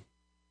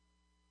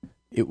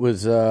it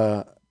was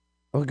a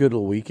good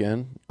little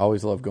weekend.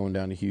 Always love going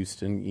down to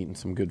Houston, eating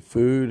some good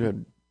food.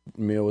 Had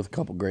a meal with a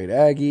couple great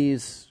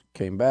Aggies.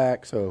 Came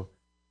back, so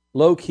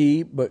low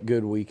key but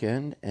good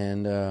weekend.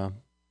 And I'm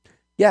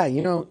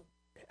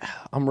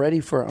ready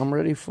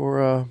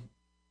for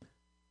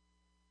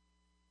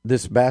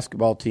this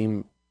basketball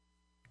team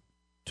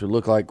to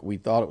look like we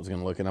thought it was going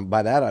to look. And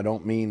by that, I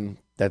don't mean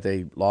that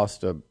they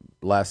lost a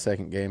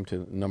last-second game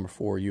to number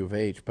 4 U of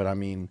H, but I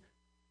mean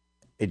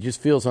it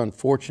just feels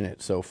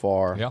unfortunate so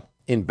far. Yeah.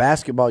 In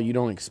basketball, you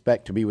don't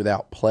expect to be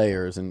without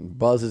players, and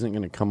Buzz isn't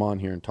going to come on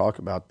here and talk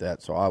about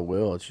that, so I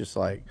will. It's just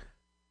like,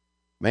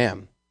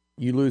 man,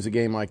 you lose a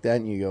game like that,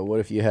 and you go, what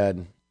if you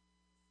had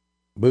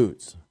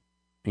Boots?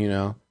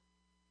 You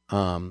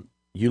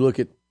look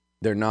at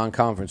their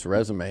non-conference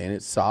resume, and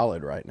it's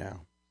solid right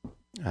now.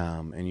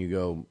 And you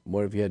go,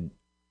 what if you had,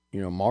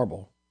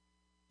 Marble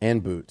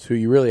and Boots, who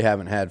you really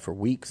haven't had for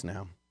weeks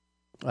now.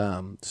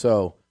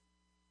 So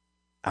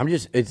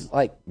it's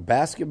like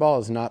basketball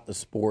is not the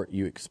sport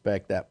you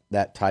expect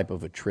that type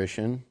of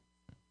attrition.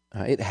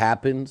 It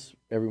happens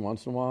every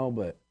once in a while,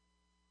 but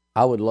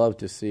I would love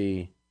to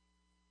see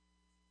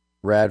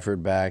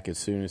Radford back as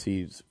soon as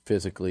he's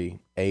physically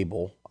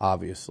able,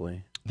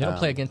 obviously. They don't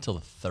play again until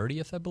the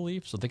 30th, I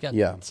believe. So they got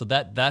so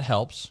that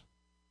helps.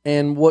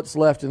 And what's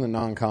left in the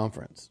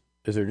non-conference?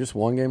 Is there just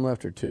one game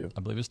left or two?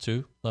 I believe it's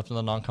 2 left in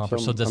the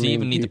non-conference. So does he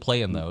even need to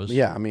play in those?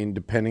 Yeah, I mean,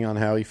 depending on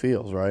how he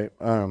feels, right?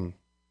 And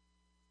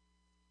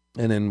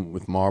then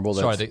with Marble,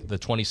 that's... Sorry, the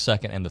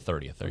 22nd and the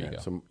 30th. There you go.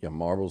 So,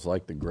 Marble's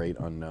like the great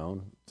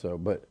unknown. So,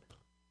 but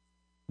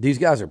these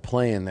guys are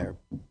playing their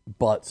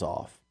butts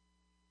off.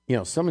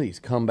 Some of these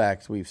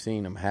comebacks we've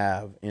seen them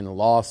have in the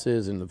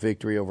losses and the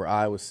victory over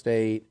Iowa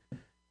State.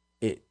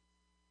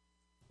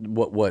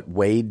 What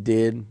Wade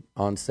did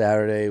on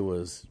Saturday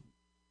was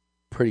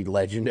pretty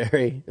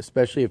legendary,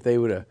 especially if they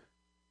would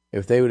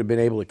have been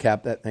able to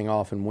cap that thing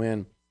off and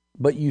win.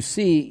 But you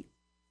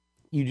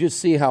just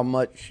see how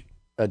much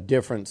a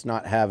difference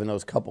not having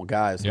those couple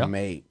guys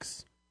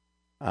makes.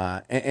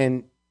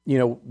 And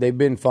they've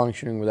been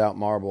functioning without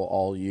Marble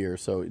all year,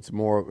 so it's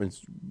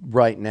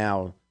right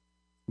now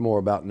more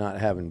about not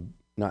having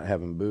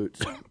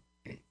Boots.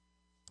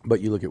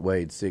 But you look at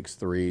Wade, 6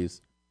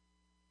 threes,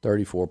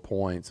 34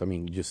 points. I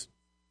mean, just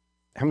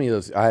how many of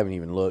those? I haven't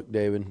even looked,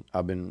 David.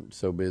 I've been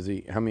so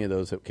busy. How many of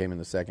those came in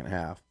the second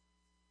half?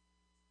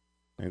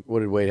 What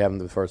did Wade have in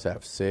the first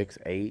half? 6,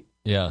 8?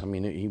 Yeah. I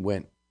mean, he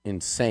went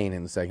insane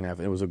in the second half.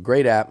 It was a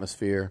great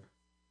atmosphere,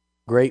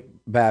 great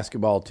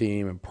basketball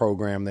team and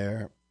program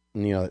there.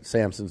 And, that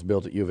Sampson's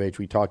built at U of H.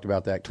 We talked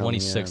about that.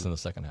 26 in the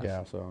second half.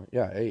 Yeah, so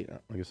 8.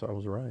 I guess I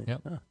was right.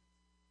 Yep. Yeah.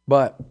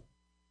 But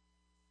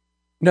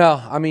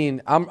no, I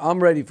mean, I'm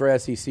ready for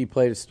SEC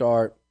play to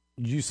start.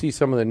 Did you see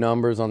some of the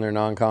numbers on their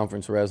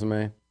non-conference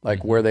resume?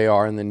 Like where they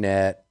are in the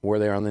net,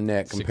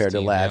 compared 16,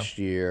 to last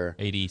year.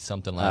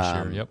 80-something last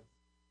year, yep.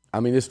 I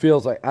mean, this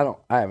feels like I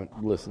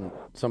haven't listened to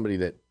somebody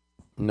that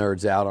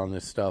nerds out on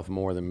this stuff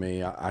more than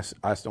me. I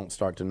don't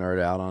start to nerd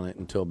out on it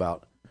until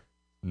about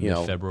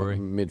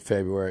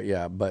mid-February,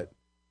 yeah. But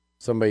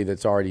somebody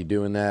that's already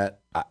doing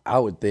that, I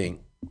would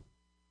think,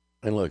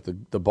 and look,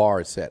 the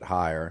bar is set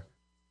higher,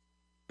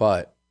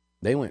 but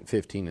they went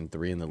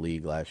 15-3 in the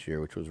league last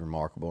year, which was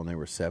remarkable, and they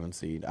were 7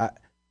 seed.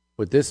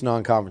 With this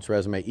non-conference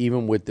resume,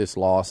 even with this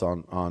loss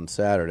on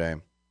Saturday,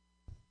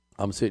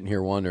 I'm sitting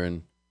here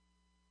wondering,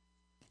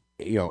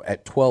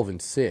 at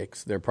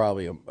 12-6, they're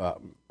probably I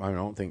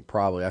think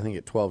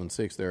at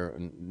 12-6 they're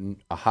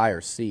a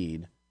higher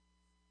seed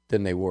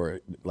than they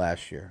were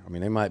last year. I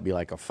mean, they might be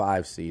like a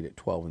 5 seed at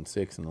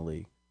 12-6 in the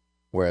league,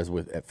 whereas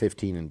at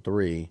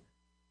 15-3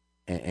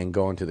 and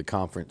going to the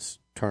conference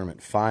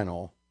tournament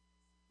final,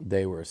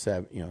 they were a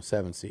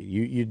 7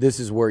 seed. This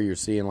is where you're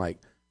seeing like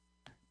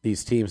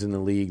these teams in the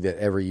league that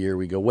every year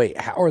we go, wait,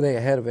 how are they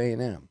ahead of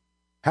A&M?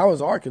 How is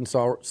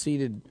Arkansas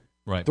seeded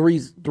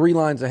three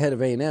lines ahead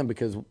of A&M?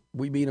 Because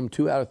we beat them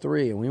 2 out of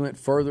 3, and we went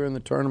further in the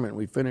tournament.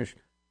 We finished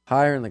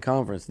higher in the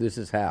conference. This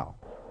is how.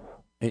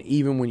 And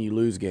even when you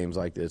lose games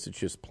like this, it's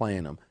just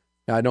playing them.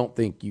 Now, I don't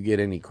think you get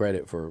any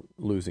credit for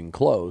losing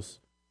close.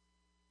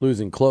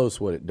 Losing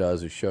close, what it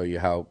does is show you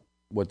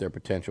what their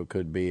potential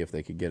could be if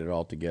they could get it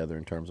all together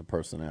in terms of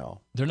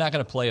personnel. They're not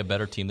going to play a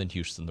better team than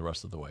Houston the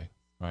rest of the way,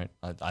 right?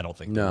 I don't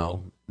think they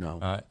will.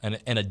 No.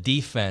 And a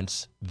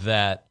defense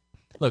that,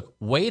 look,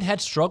 Wade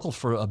had struggled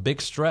for a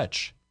big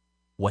stretch.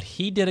 What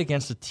he did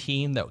against a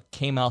team that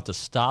came out to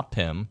stop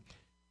him,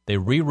 they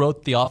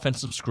rewrote the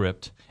offensive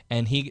script,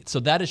 so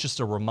that is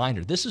just a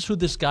reminder. This is who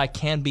this guy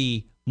can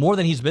be more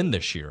than he's been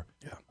this year.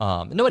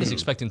 Yeah. Nobody's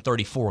expecting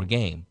 34 a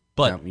game.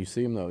 But you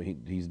see him, though.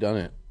 He's done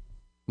it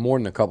more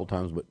than a couple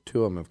times, but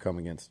 2 of them have come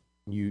against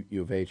U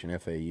of H and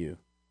FAU.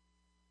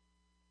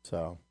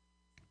 So,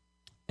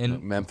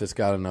 and Memphis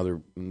got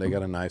they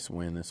got a nice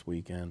win this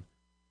weekend.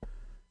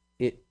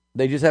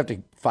 They just have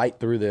to fight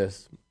through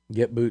this,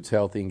 get Boots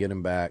healthy and get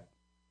him back.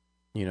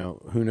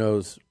 Who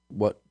knows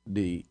what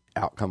the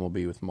outcome will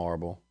be with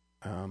Marble.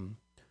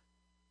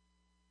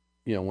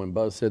 When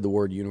Buzz said the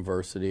word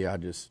university, I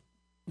just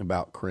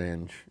about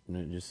cringe.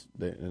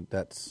 And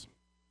that's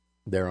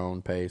their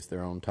own pace,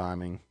 their own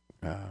timing.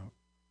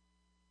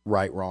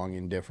 Right, wrong,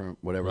 indifferent,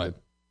 whatever the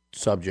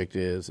subject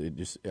is.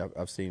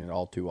 I've seen it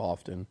all too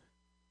often.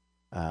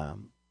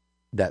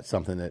 That's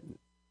something that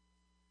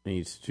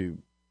needs to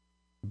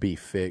be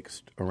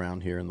fixed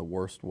around here in the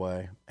worst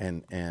way.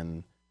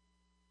 And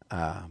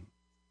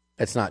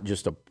it's not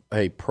just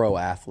a pro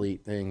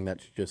athlete thing.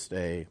 That's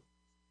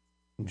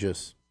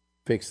just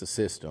fix the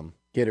system,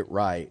 get it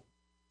right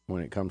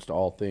when it comes to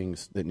all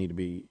things that need to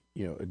be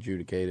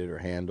adjudicated or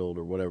handled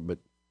or whatever. But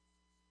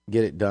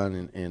get it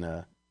done in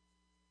a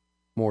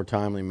more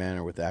timely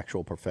manner with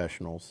actual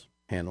professionals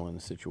handling the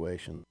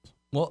situations.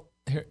 Well,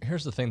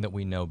 here's the thing that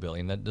we know,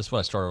 Billy, and this is what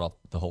I started off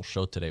the whole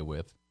show today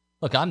with.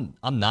 Look, I'm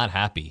not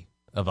happy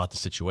about the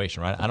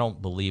situation, right? I don't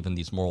believe in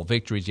these moral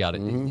victories. You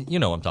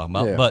know what I'm talking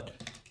about. Yeah. But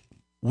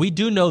we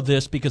do know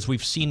this because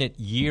we've seen it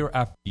year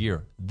after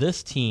year.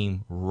 This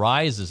team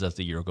rises as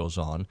the year goes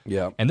on.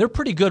 Yeah. And they're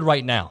pretty good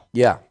right now.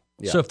 Yeah.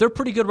 So if they're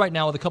pretty good right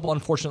now with a couple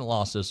unfortunate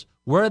losses,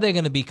 where are they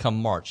going to be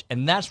come March?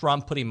 And that's where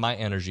I'm putting my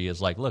energy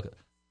is like, look,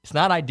 it's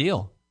not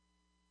ideal,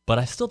 but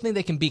I still think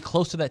they can be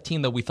close to that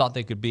team that we thought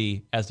they could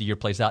be as the year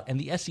plays out. And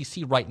the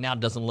SEC right now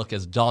doesn't look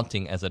as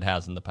daunting as it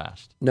has in the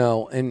past.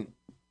 No, and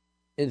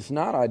it's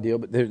not ideal,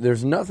 but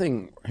there's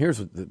nothing. Here's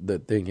what the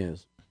thing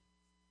is.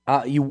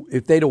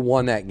 If they'd have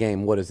won that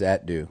game, what does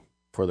that do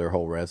for their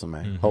whole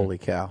resume? Mm-hmm. Holy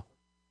cow.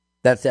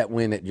 That's that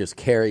win that just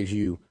carries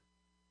you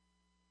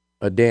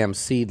a damn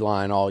seed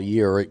line all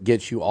year. It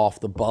gets you off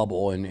the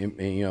bubble. And,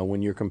 you know,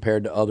 when you're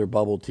compared to other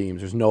bubble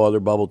teams, there's no other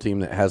bubble team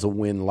that has a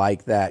win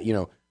like that. You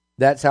know,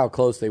 that's how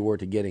close they were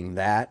to getting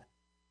that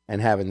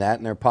and having that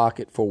in their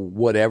pocket for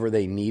whatever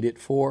they need it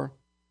for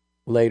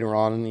later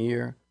on in the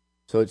year.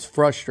 So it's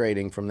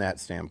frustrating from that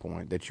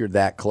standpoint that you're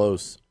that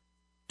close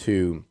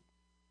to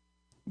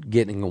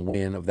getting a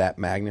win of that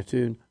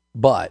magnitude,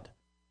 but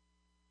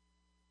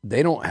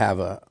they don't have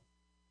a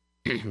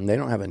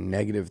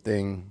negative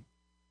thing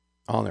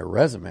on their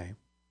resume,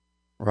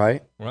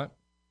 right? Right.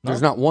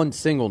 There's not one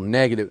single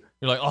negative.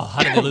 You're like, oh,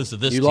 how did they lose to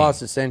this You team?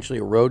 lost essentially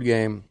a road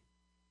game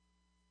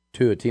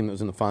to a team that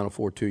was in the Final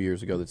Four 2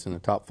 years ago that's in the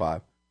top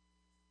 5.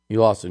 You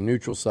lost a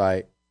neutral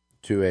site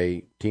to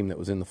a team that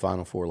was in the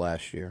Final Four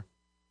last year.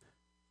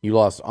 You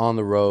lost on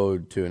the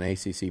road to an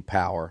ACC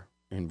power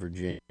in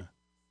Virginia.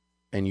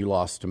 And you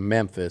lost to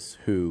Memphis,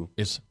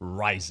 who's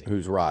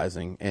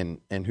rising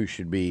and who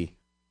should be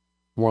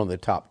one of the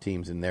top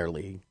teams in their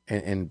league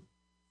and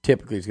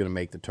typically is going to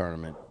make the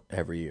tournament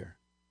every year.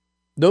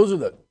 Those are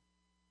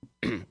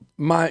the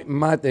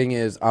my thing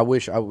is I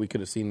wish we could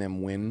have seen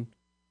them win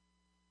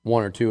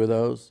one or two of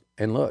those.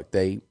 And look,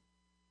 they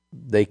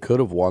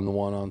could have won the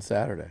one on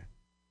Saturday.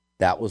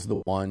 That was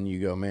the one you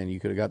go, man, you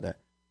could have got that.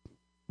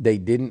 They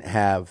didn't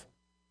have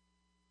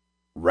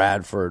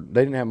Radford.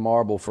 They didn't have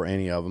Marble for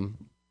any of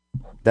them.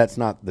 That's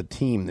not the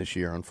team this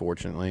year,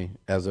 unfortunately,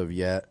 as of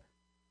yet.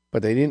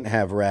 But they didn't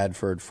have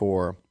Radford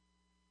for,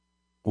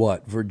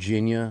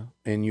 Virginia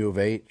and U of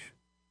H?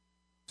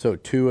 So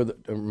two of the,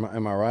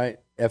 am I right?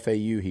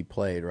 FAU he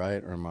played,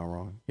 right? Or am I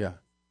wrong? Yeah.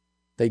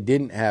 They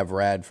didn't have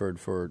Radford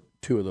for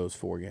 2 of those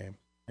 4 games.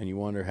 And you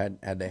wonder, had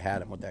they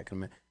had him, what that could have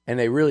meant. And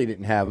they really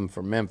didn't have him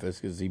for Memphis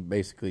because he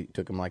basically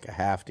took him like a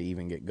half to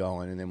even get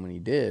going. And then when he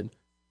did,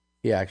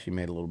 he actually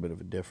made a little bit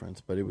of a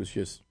difference. But it was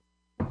just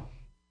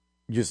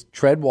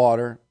tread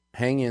water,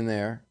 hang in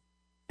there,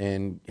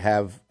 and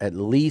have at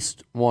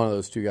least one of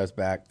those 2 guys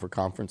back for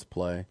conference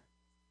play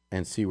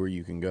and see where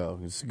you can go.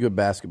 It's a good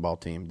basketball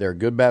team. They're a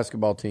good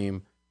basketball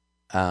team.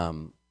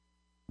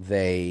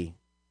 They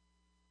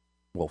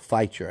will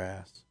fight your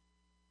ass.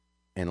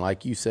 And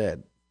like you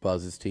said,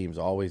 Buzz's teams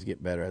always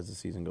get better as the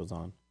season goes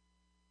on.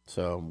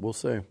 So we'll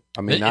see.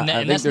 I mean, I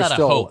think there's there's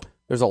still hope.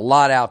 There's a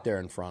lot out there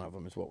in front of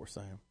them is what we're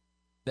saying.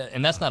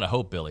 And that's not a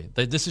hope, Billy.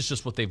 This is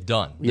just what they've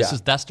done. Yeah.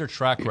 That's their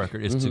track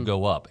record is to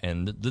go up.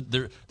 And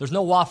there's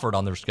no Wofford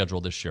on their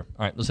schedule this year.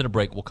 All right, let's hit a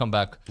break. We'll come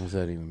back. What does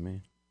that even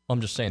mean? I'm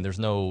just saying there's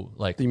no,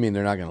 like... You mean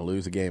they're not going to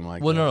lose a game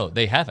like that? Well, no,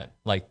 they haven't.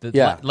 Like, there's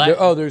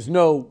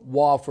no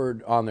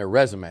Wofford on their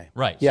resume.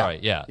 Right, yeah. sorry,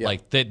 yeah.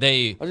 Like, they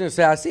I was going to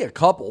say, I see a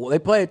couple. They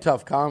play a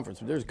tough conference,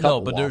 but there's a couple.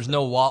 No, but there's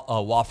no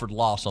Wofford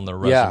loss on their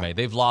resume. Yeah.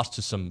 They've lost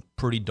to some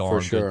pretty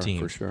darn good teams.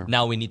 For sure.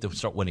 Now we need to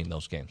start winning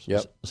those games.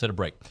 Yep. Let's hit a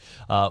break.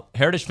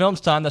 Heritage Films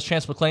time. That's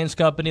Chance McClain's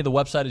company. The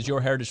website is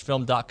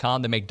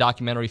yourheritagefilm.com. They make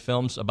documentary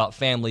films about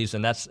families,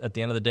 and that's, at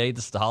the end of the day,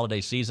 this is the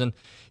holiday season.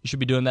 You should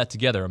be doing that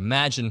together.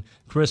 Imagine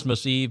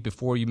Christmas Eve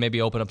before you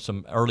maybe open up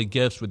some early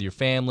gifts with your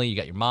family. You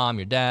got your mom,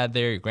 your dad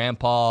there, your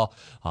grandpa,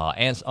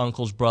 aunts,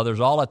 uncles, brothers,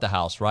 all at the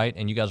house, right?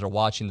 And you guys are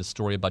watching the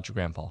story about your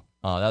grandpa.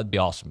 That would be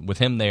awesome. With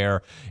him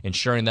there and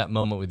sharing that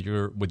moment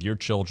with your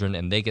children,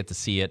 and they get to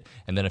see it.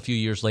 And then a few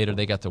years later,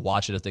 they got to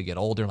watch it as they get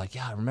older. Like,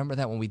 yeah, I remember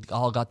that when we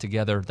all got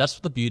together. That's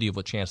the beauty of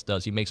what Chance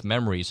does. He makes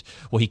memories.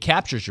 Well, he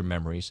captures your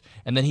memories,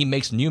 and then he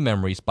makes new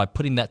memories by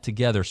putting that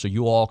together so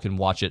you all can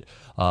watch it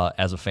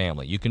as a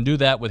family. You can do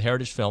that with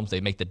Heritage Films.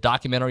 They make the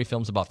documentary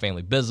films about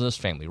family business,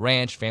 family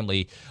ranch,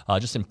 family,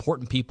 just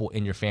important people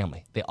in your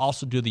family. They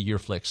also do the Year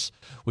Flicks,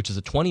 which is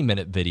a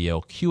 20-minute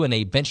video,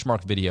 Q&A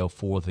benchmark video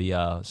for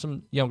the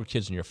some younger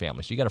kids in your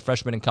family. So you got a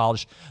freshman in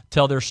college,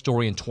 tell their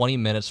story in 20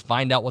 minutes,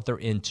 find out what they're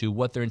into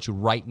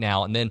right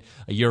now, and then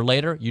a year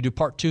later, you do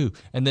part 2.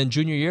 And then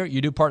junior year,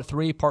 you do part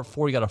 3, part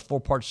 4. You got a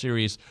 4-part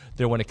series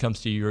there when it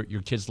comes to your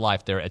kid's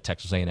life there at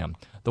Texas A&M.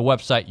 The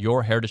website,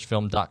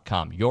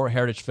 yourheritagefilm.com.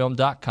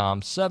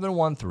 Yourheritagefilm.com,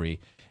 713-893-8341,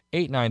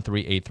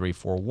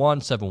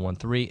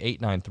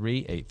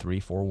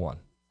 713-893-8341.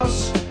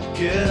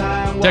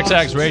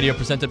 TexAgs Radio,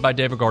 presented by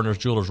David Gardner's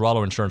Jewelers,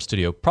 Rollo Insurance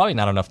Studio. Probably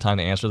not enough time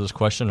to answer this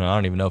question, and I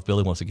don't even know if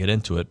Billy wants to get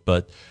into it,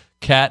 but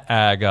Cat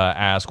Ag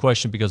asked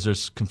question because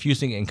there's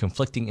confusing and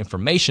conflicting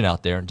information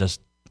out there. Does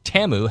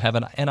TAMU have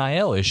an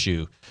NIL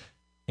issue?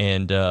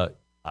 And I'm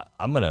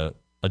going to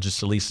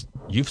just, at least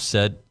you've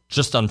said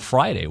just on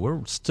Friday,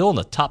 we're still in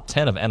the top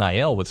 10 of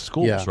NIL with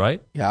schools,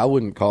 right? Yeah, I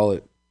wouldn't call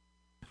it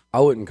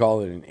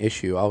an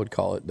issue. I would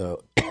call it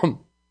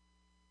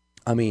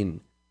I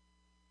mean,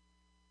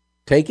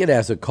 take it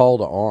as a call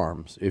to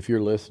arms. If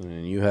you're listening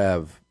and you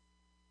have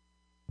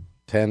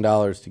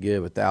 $10 to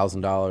give,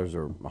 $1,000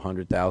 or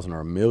 $100,000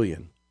 or $1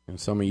 million, and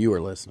some of you are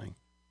listening,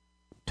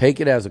 take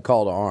it as a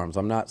call to arms.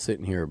 I'm not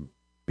sitting here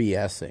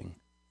BSing.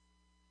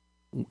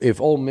 If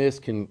Ole Miss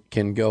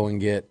can go and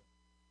get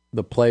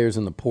the players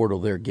in the portal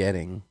they're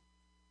getting,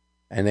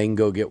 and they can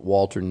go get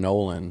Walter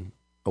Nolan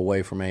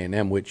away from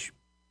A&M, which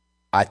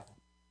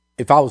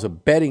if I was a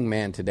betting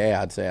man today,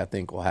 I'd say I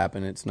think will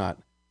happen. It's not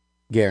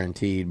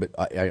guaranteed, but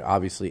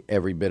obviously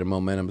every bit of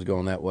momentum is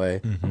going that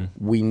way. Mm-hmm.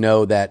 We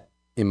know that,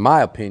 in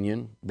my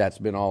opinion, that's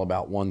been all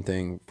about one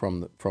thing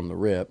from the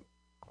rip.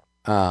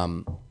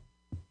 And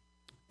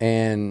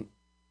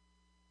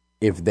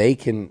if they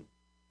can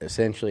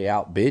essentially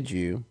outbid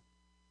you,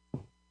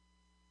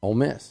 Ole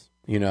Miss,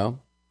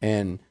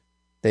 and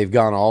they've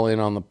gone all in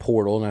on the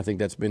portal, and I think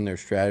that's been their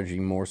strategy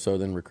more so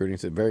than recruiting.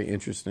 It's a very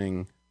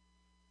interesting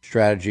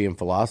strategy and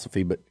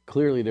philosophy, but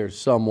clearly there's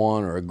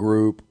someone or a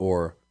group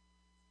or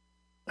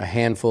a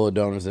handful of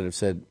donors that have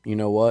said, you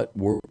know what,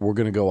 we're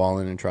going to go all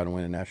in and try to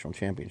win a national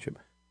championship.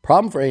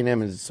 Problem for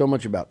A&M is so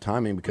much about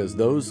timing, because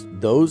those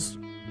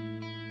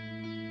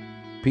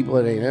people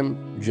at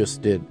A&M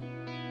just did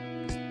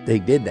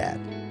that.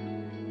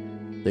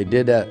 They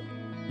did that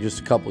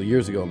just a couple of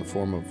years ago in the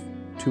form of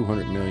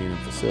 $200 million in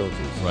facilities.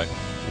 Right.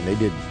 And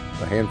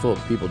a handful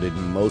of people did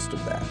most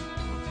of that.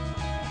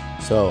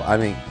 So I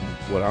think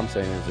what I'm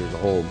saying is there's a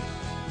whole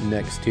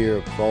next tier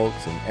of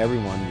folks, and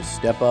everyone just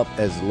step up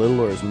as little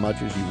or as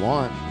much as you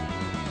want,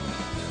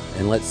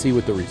 and let's see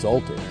what the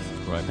result is.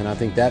 Right. And I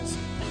think that's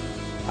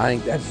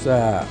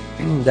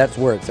that's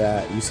where it's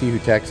at. You see who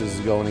Texas is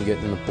going and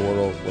getting in the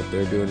portal, what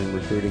they're doing in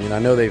recruiting, and I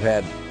know they've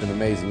had an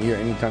amazing year.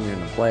 Anytime you're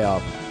in the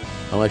playoff,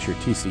 unless you're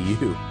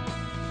TCU,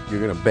 you're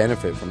going to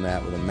benefit from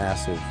that with a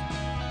massive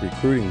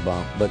recruiting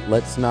bump. But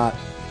let's not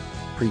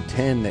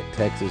pretend that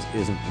Texas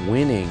isn't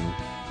winning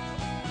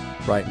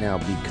right now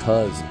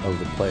because of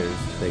the players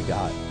they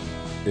got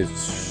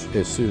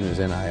as soon as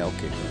NIL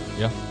kicked in.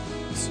 Yeah.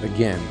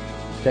 Again,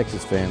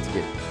 Texas fans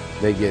get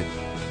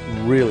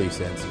really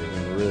sensitive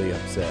and really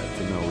upset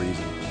for no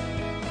reason.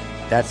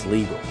 That's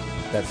legal.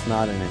 That's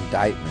not an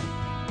indictment.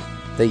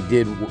 They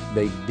did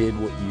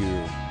what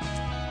you're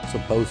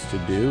supposed to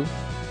do,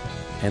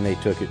 and they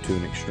took it to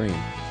an extreme.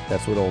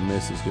 That's what Ole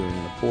Miss is doing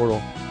in the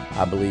portal.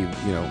 I believe,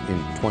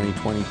 in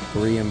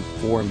 2023 and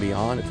 4 and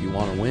beyond, if you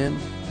want to win,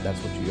 that's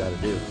what you got to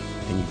do.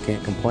 And you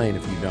can't complain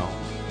if you don't.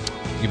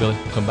 Thank you, Billy.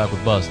 We'll come back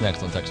with Buzz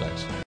next on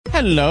TexAgs.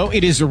 Hello,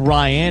 it is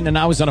Ryan, and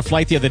I was on a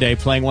flight the other day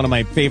playing one of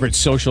my favorite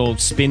social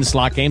spin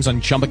slot games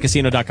on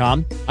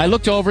ChumbaCasino.com. I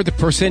looked over the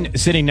person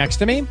sitting next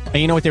to me, and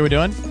you know what they were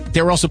doing?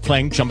 They were also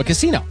playing Chumba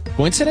Casino.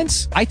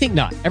 Coincidence? I think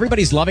not.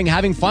 Everybody's loving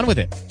having fun with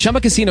it. Chumba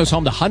Casino is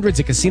home to hundreds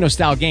of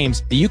casino-style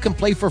games that you can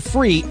play for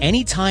free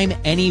anytime,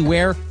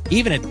 anywhere,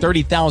 even at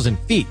 30,000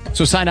 feet.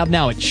 So sign up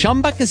now at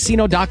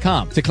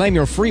ChumbaCasino.com to claim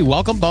your free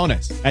welcome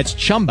bonus. That's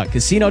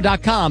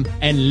ChumbaCasino.com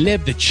and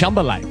live the Chumba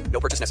life. No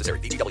purchase necessary.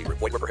 VGW.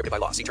 Void where prohibited by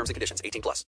law. See terms and conditions. 18+.